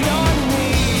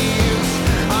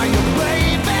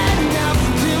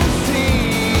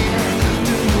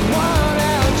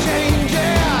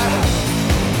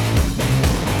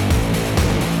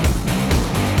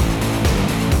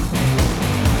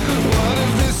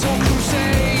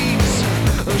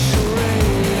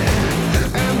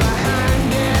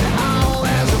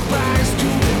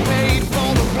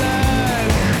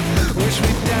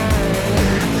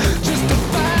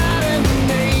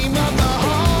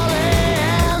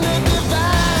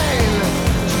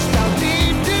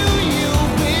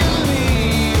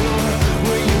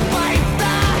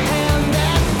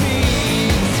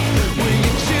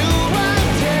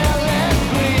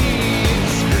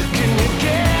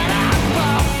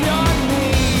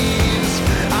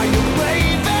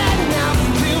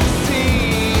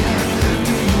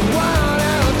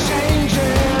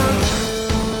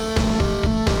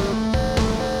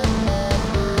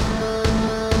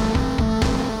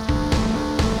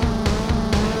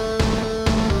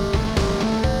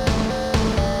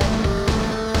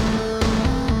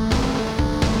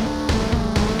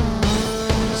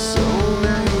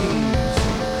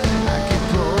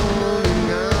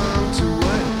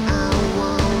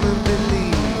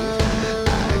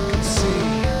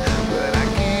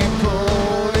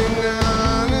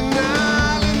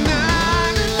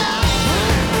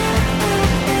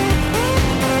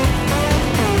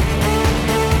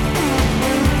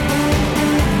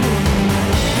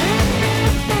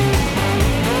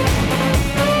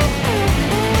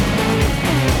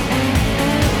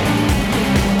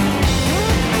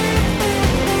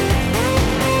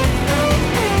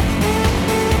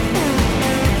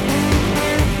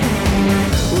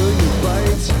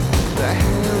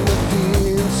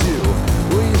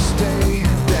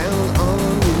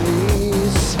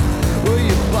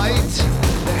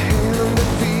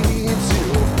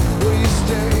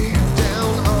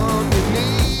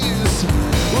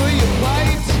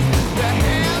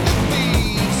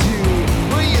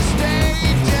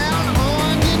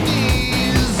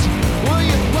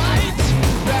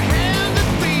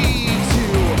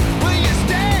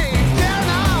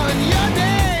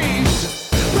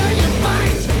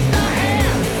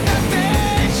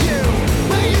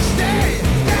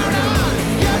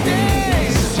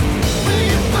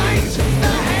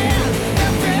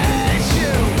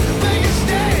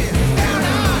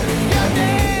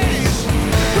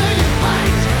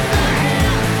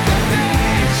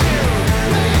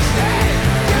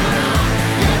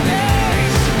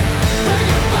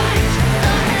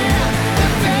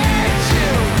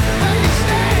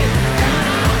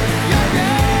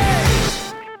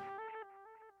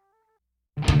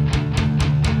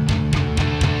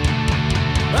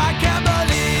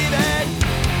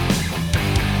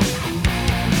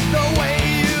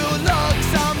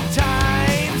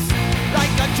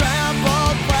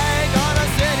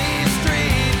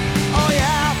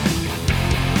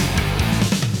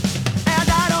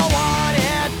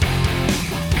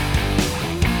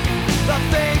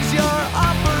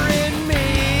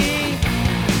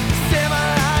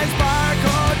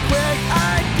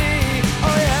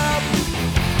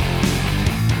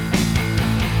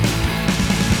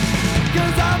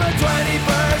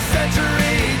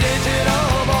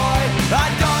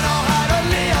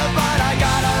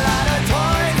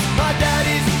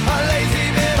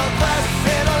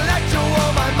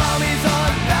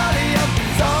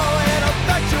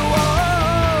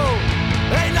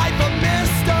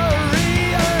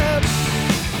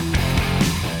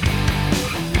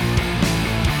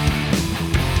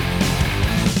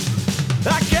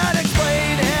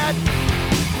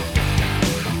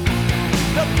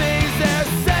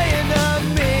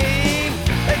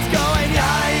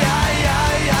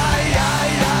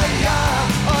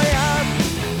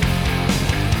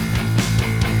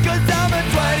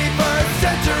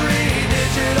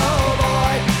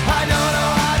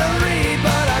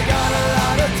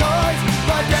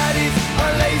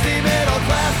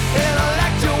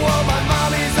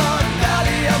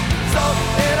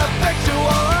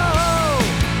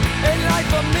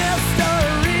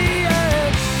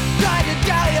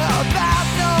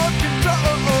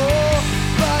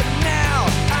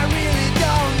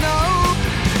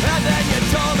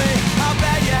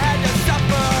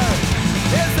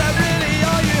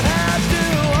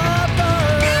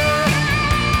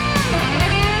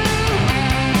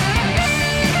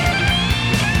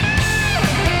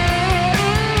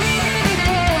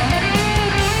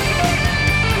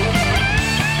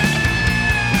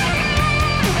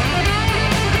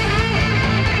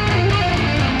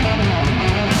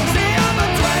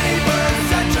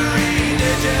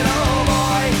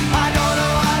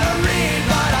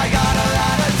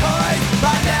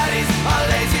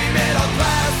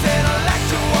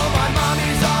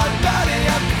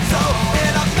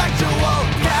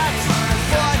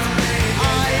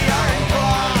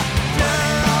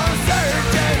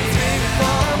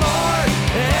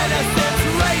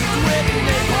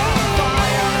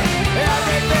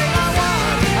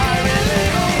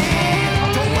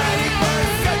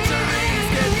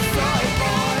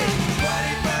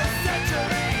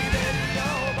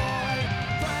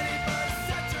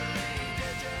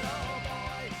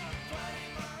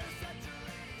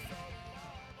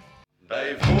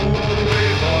dig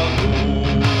forifrån nu,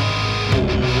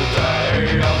 mot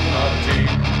dig annan tid,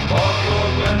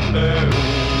 bakom brände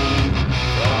ord.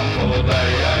 Framför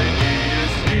dig är nye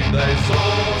strid, dig så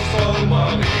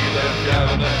stormar i det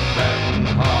fjärde, men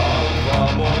har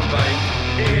framåt väg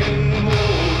in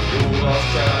mot jordas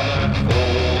kärne.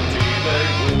 Fortid dig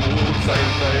god, säg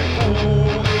dig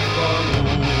forifrån nu,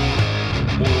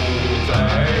 mot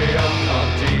dig annan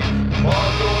tid,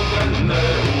 bakom brände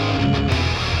ord.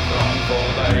 Framför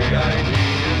dig är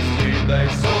nye strid, dig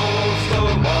så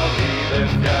stormar i det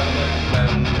fjärde,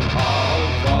 men har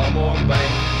framåt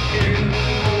väg in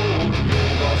mot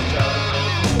jordas kärne.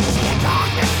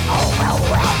 Darkness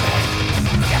overwhelming.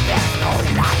 If there's no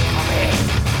light for me,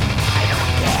 I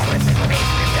don't care if it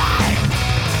makes me blind.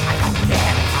 I don't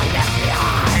care if I'm left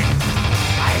behind.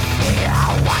 I see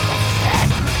how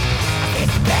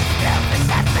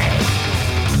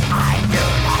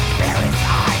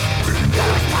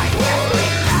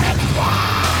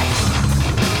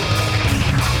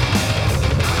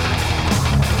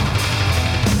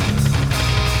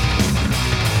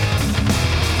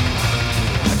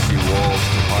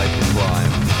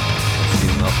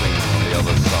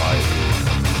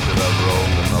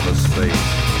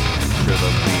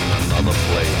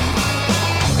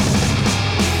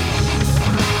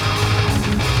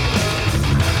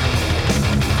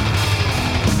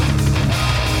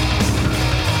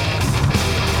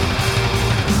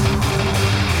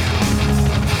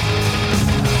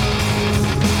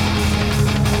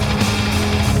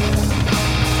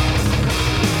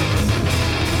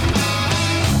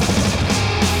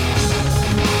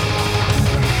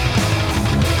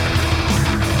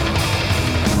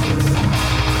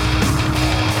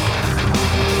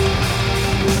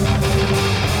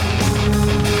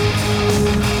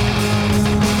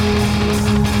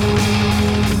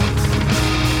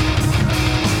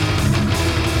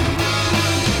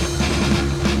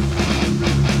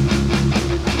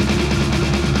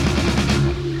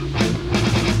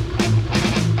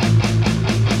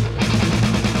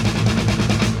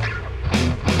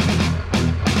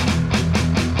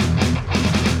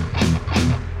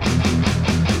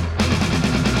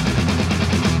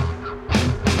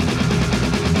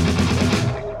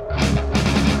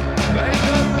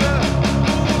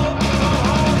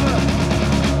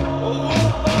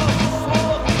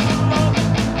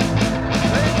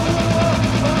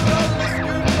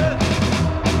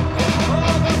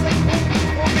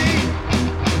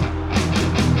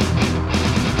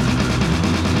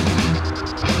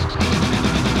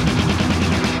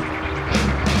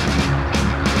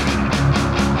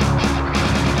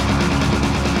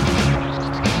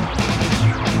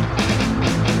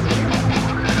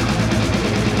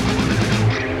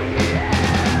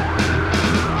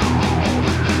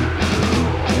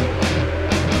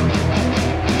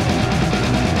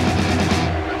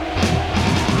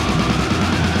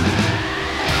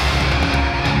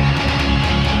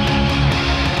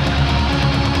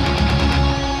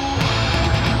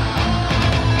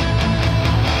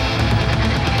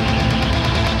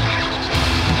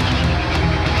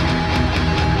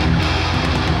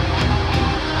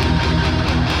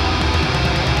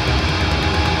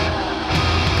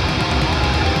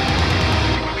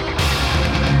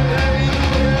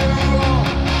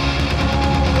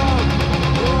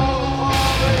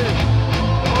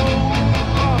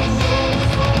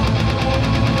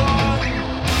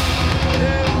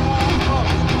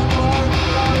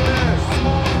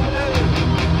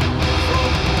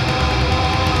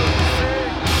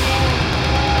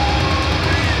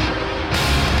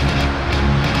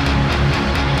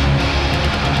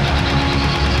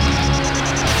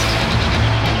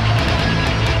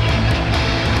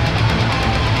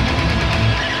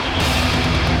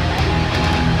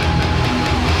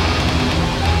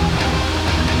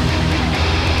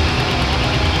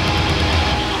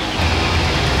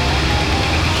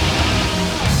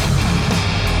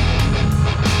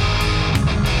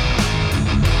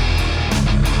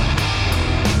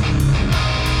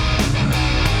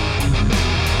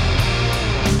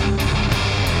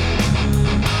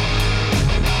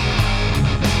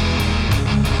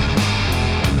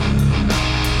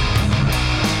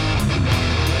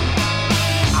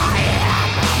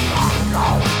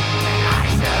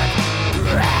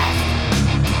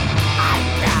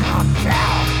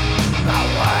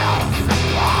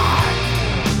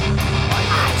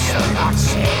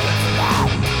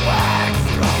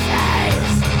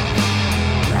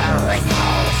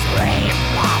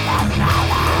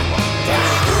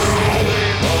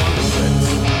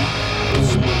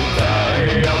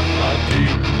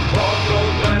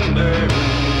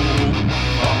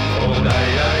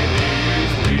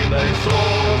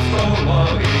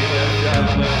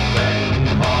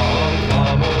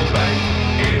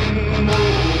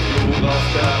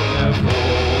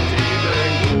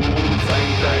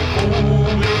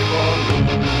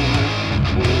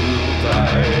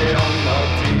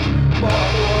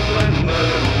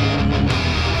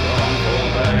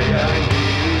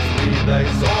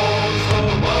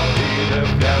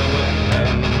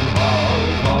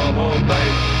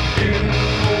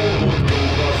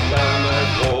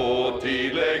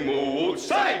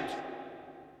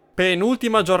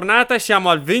Penultima giornata e siamo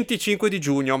al 25 di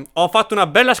giugno. Ho fatto una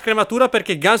bella scrematura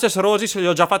perché Guns N' Roses li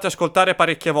ho già fatti ascoltare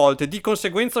parecchie volte. Di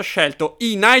conseguenza ho scelto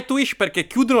i Nightwish perché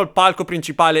chiudono il palco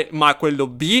principale, ma quello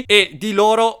B, e di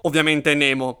loro ovviamente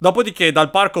Nemo. Dopodiché dal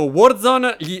palco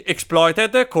Warzone gli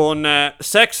Exploited con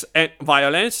Sex and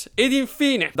Violence. Ed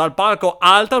infine dal palco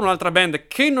Alta un'altra band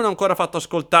che non ho ancora fatto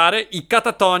ascoltare, i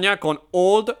Catatonia con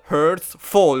Old Earth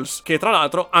Falls, che tra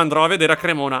l'altro andrò a vedere a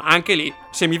Cremona. Anche lì,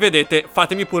 se mi vedete,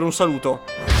 fatemi pure un saluto.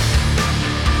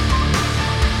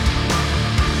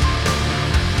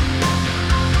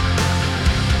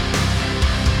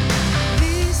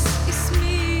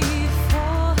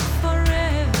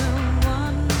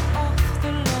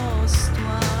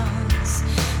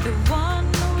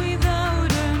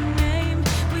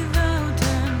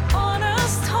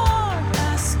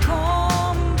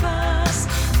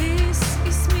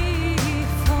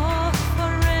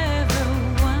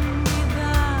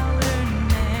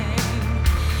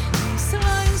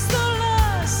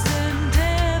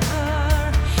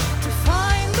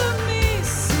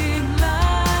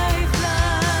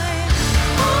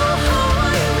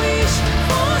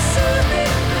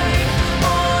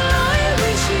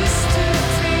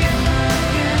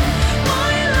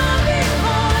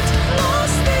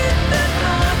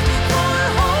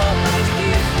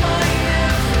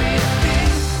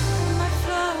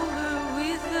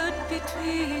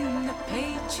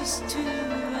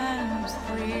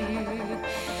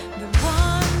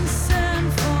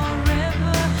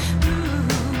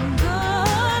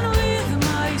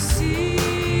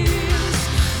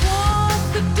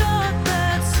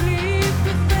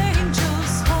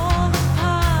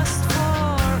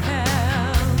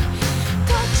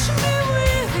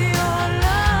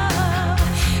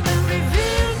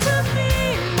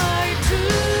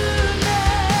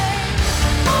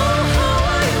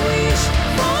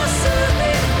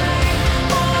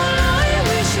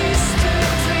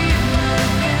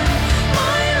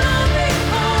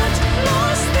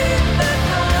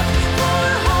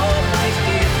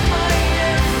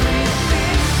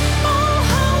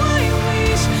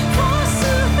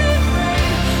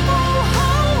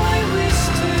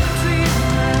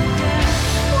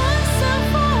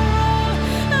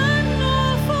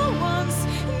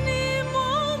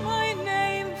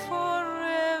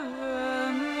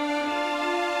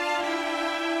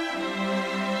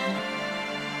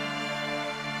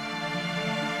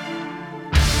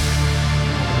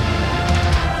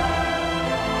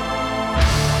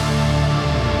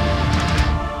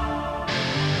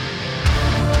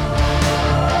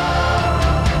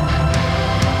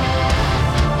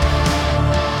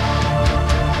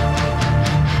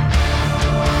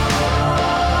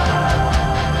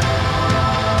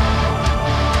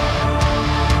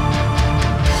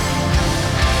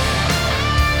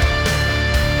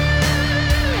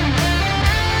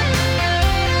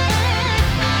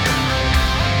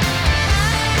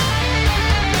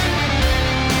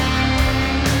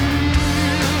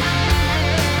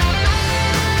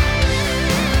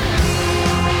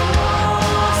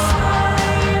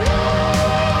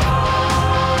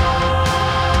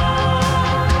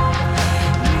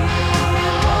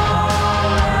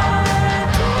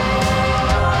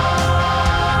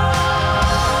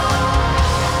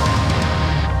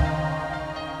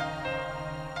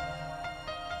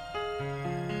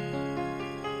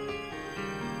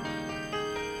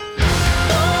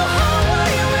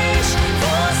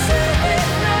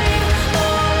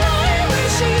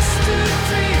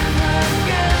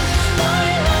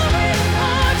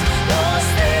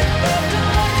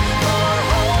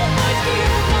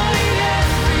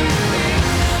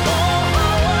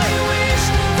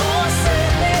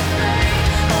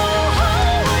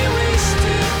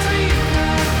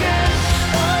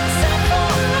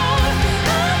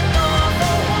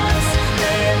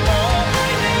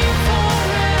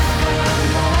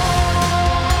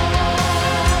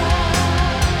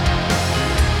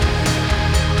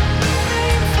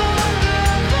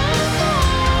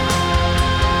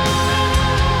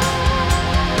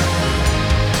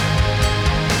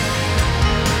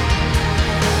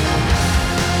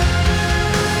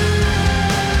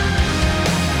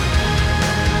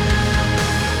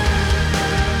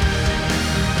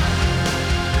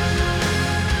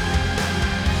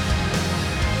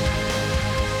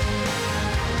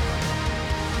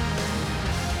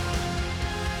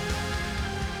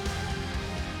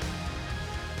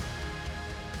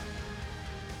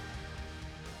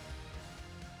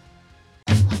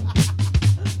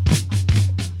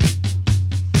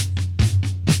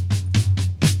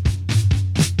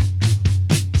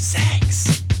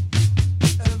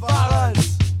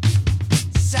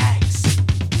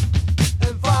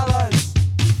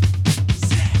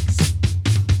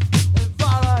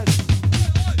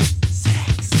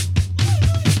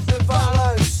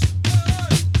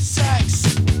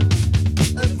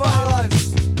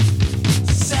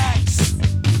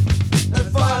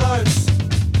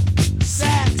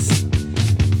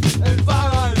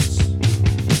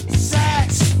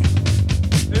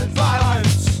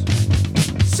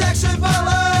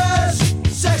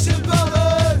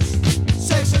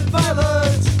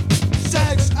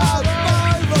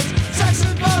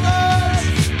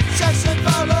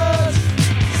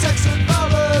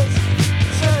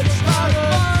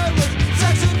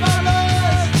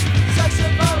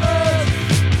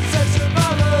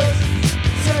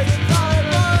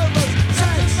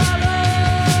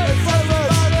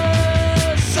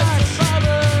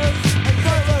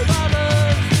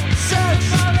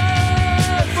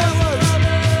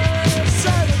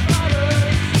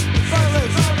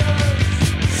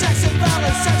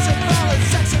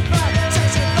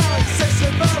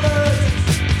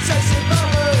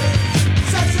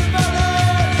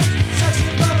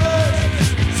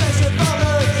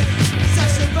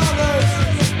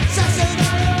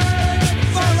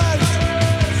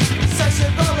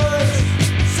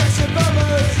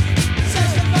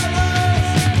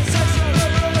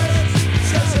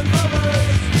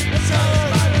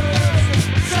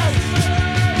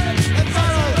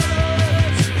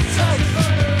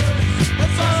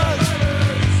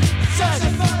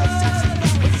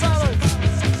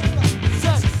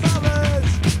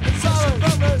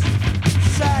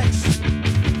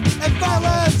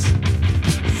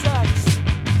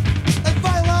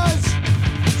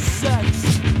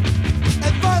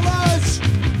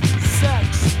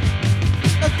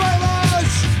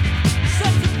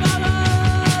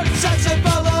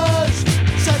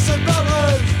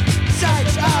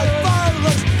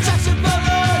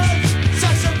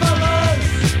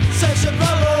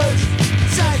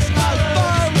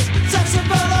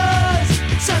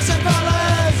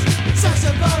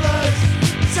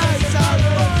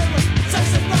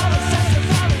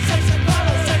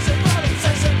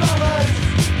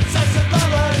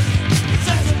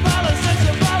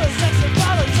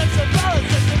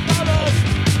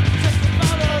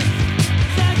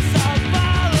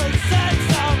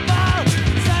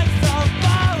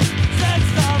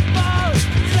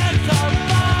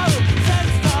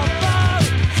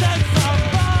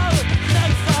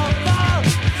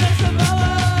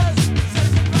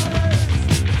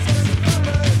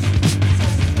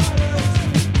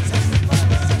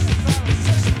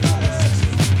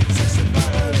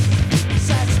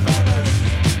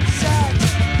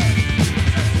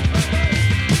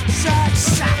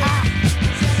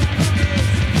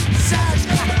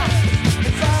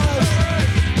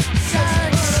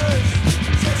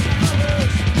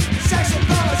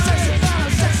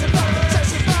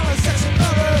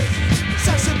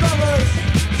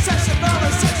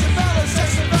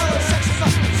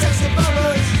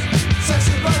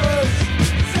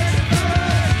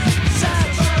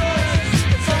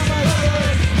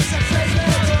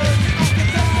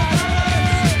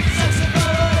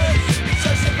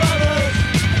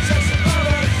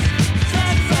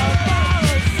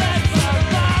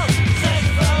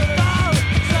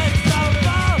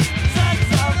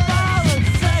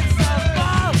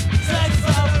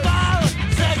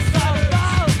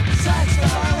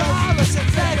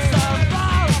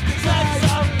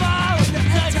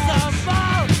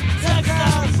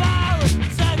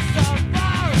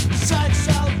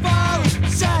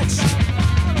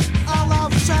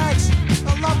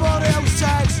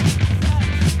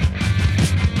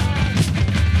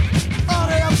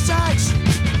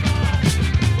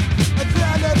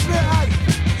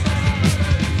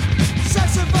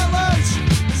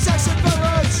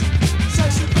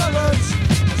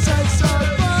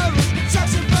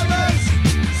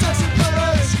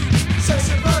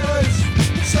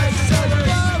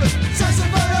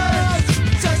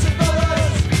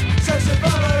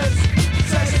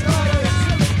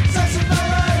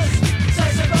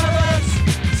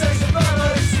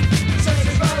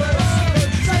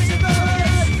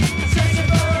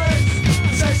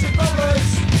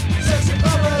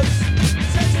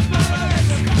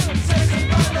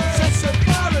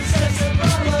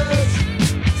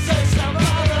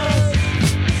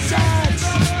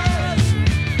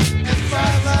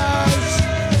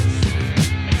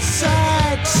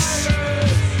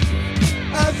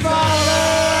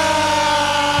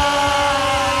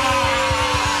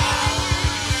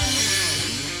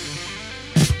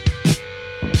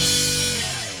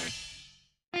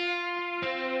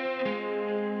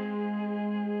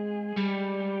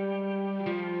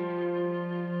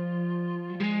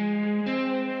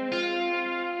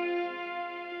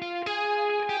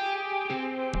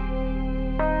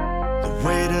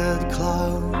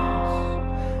 clouds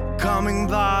coming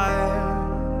by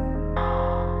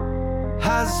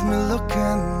has me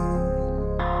looking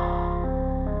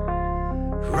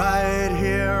right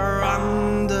here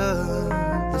under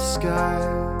the sky.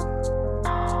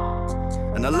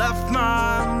 And I left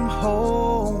my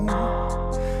home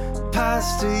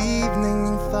past the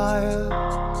evening fire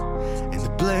in the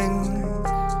blink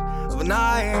of an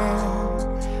eye.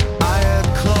 I had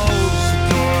closed the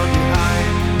door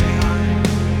behind me.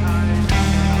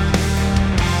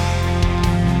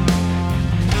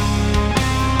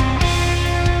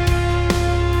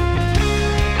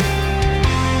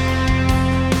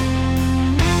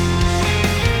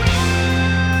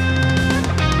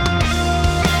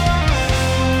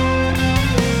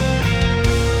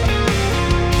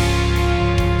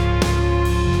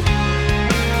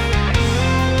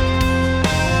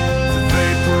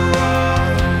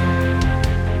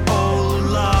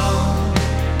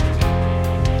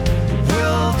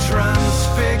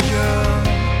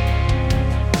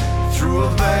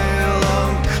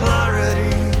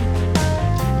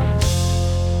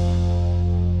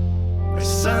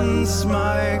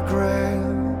 My grave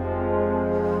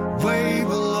way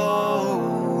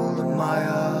below the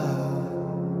mire.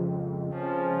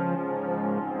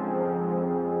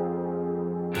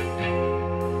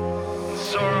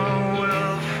 Sorrow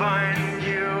will find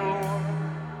you.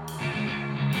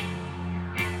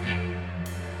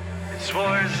 Its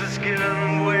voice is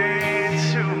giving way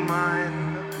to mine.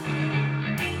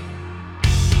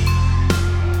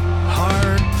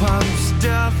 Heart pumps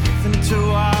death into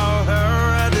our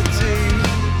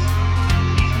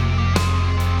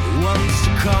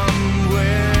come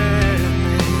with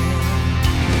me.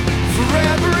 For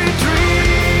every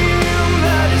dream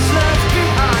that is left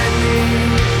behind me,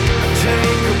 I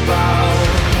take a bow.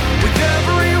 With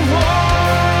every war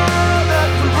that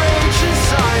will rage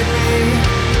inside me,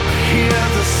 I hear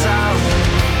the sound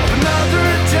of another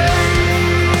day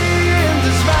in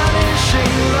this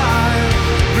vanishing life.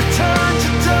 Return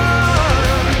to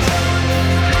dust,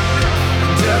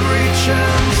 and every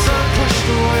chance I pushed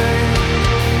away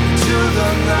to the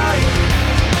night.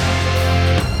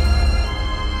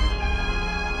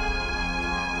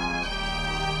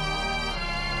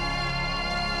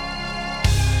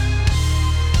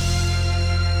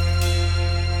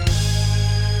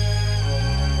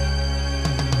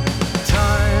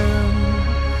 Time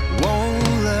won't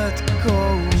let go.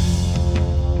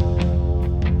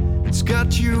 It's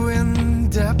got you in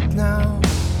depth now,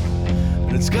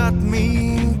 and it's got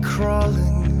me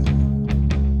crawling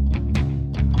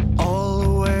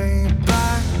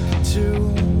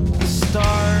to the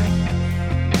start.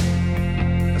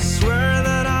 I swear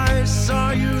that I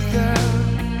saw you there.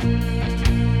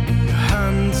 Your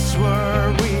hands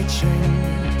were reaching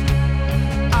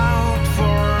out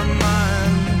for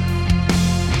mine.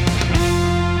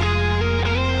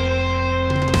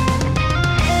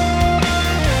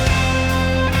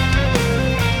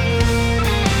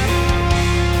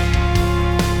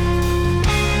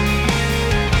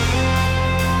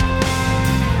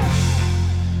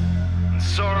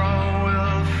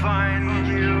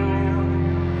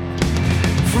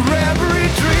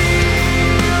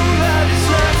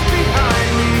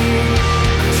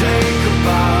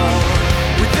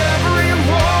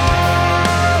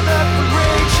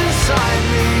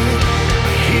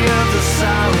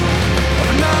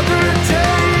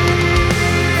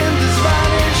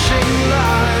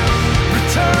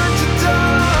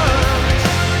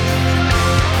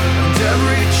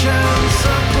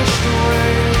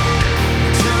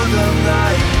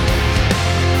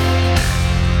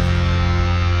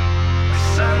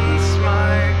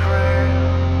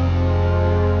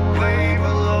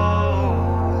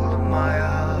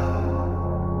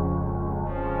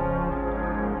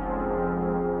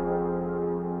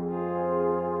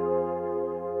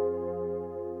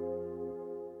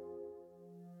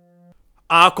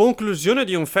 A conclusione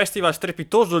di un festival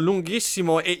strepitoso,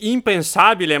 lunghissimo e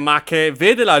impensabile, ma che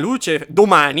vede la luce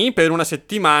domani per una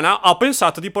settimana, ho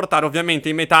pensato di portare ovviamente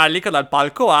i Metallica dal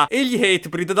palco A e gli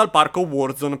Hatebreed dal palco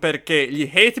Warzone, perché gli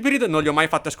Hatebreed non li ho mai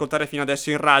fatti ascoltare fino adesso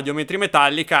in radio, mentre i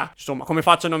Metallica, insomma, come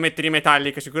faccio a non mettere i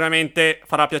Metallica? Sicuramente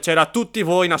farà piacere a tutti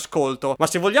voi in ascolto. Ma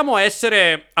se vogliamo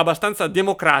essere abbastanza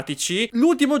democratici,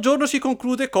 l'ultimo giorno si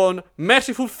conclude con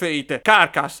Merciful Fate,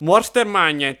 Carcass, Monster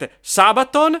Magnet,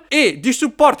 Sabaton e di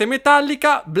supporta i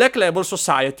Metallica, Black Label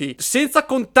Society, senza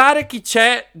contare chi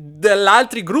c'è degli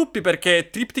altri gruppi, perché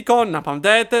Triptychon, Napalm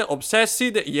Death,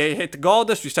 Obsessed, I Hate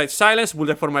God, Suicide Silence,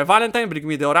 Bullet for My Valentine, Bring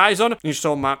Me the Horizon,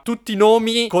 insomma tutti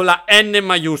nomi con la N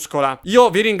maiuscola. Io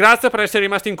vi ringrazio per essere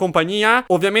rimasti in compagnia,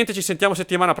 ovviamente ci sentiamo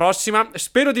settimana prossima,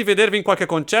 spero di vedervi in qualche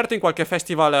concerto, in qualche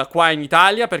festival qua in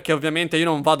Italia, perché ovviamente io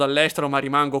non vado all'estero ma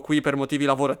rimango qui per motivi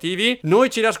lavorativi. Noi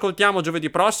ci riascoltiamo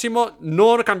giovedì prossimo,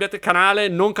 non cambiate canale,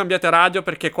 non cambiate radio,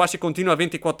 perché qua si continua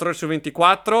 24 ore su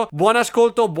 24. Buon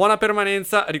ascolto, buona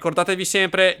permanenza, ricordatevi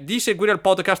sempre di seguire il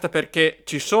podcast perché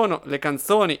ci sono le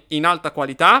canzoni in alta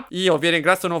qualità. Io vi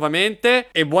ringrazio nuovamente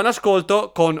e buon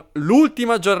ascolto con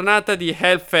l'ultima giornata di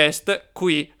Hellfest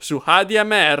qui su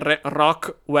ADMR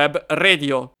Rock Web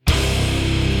Radio.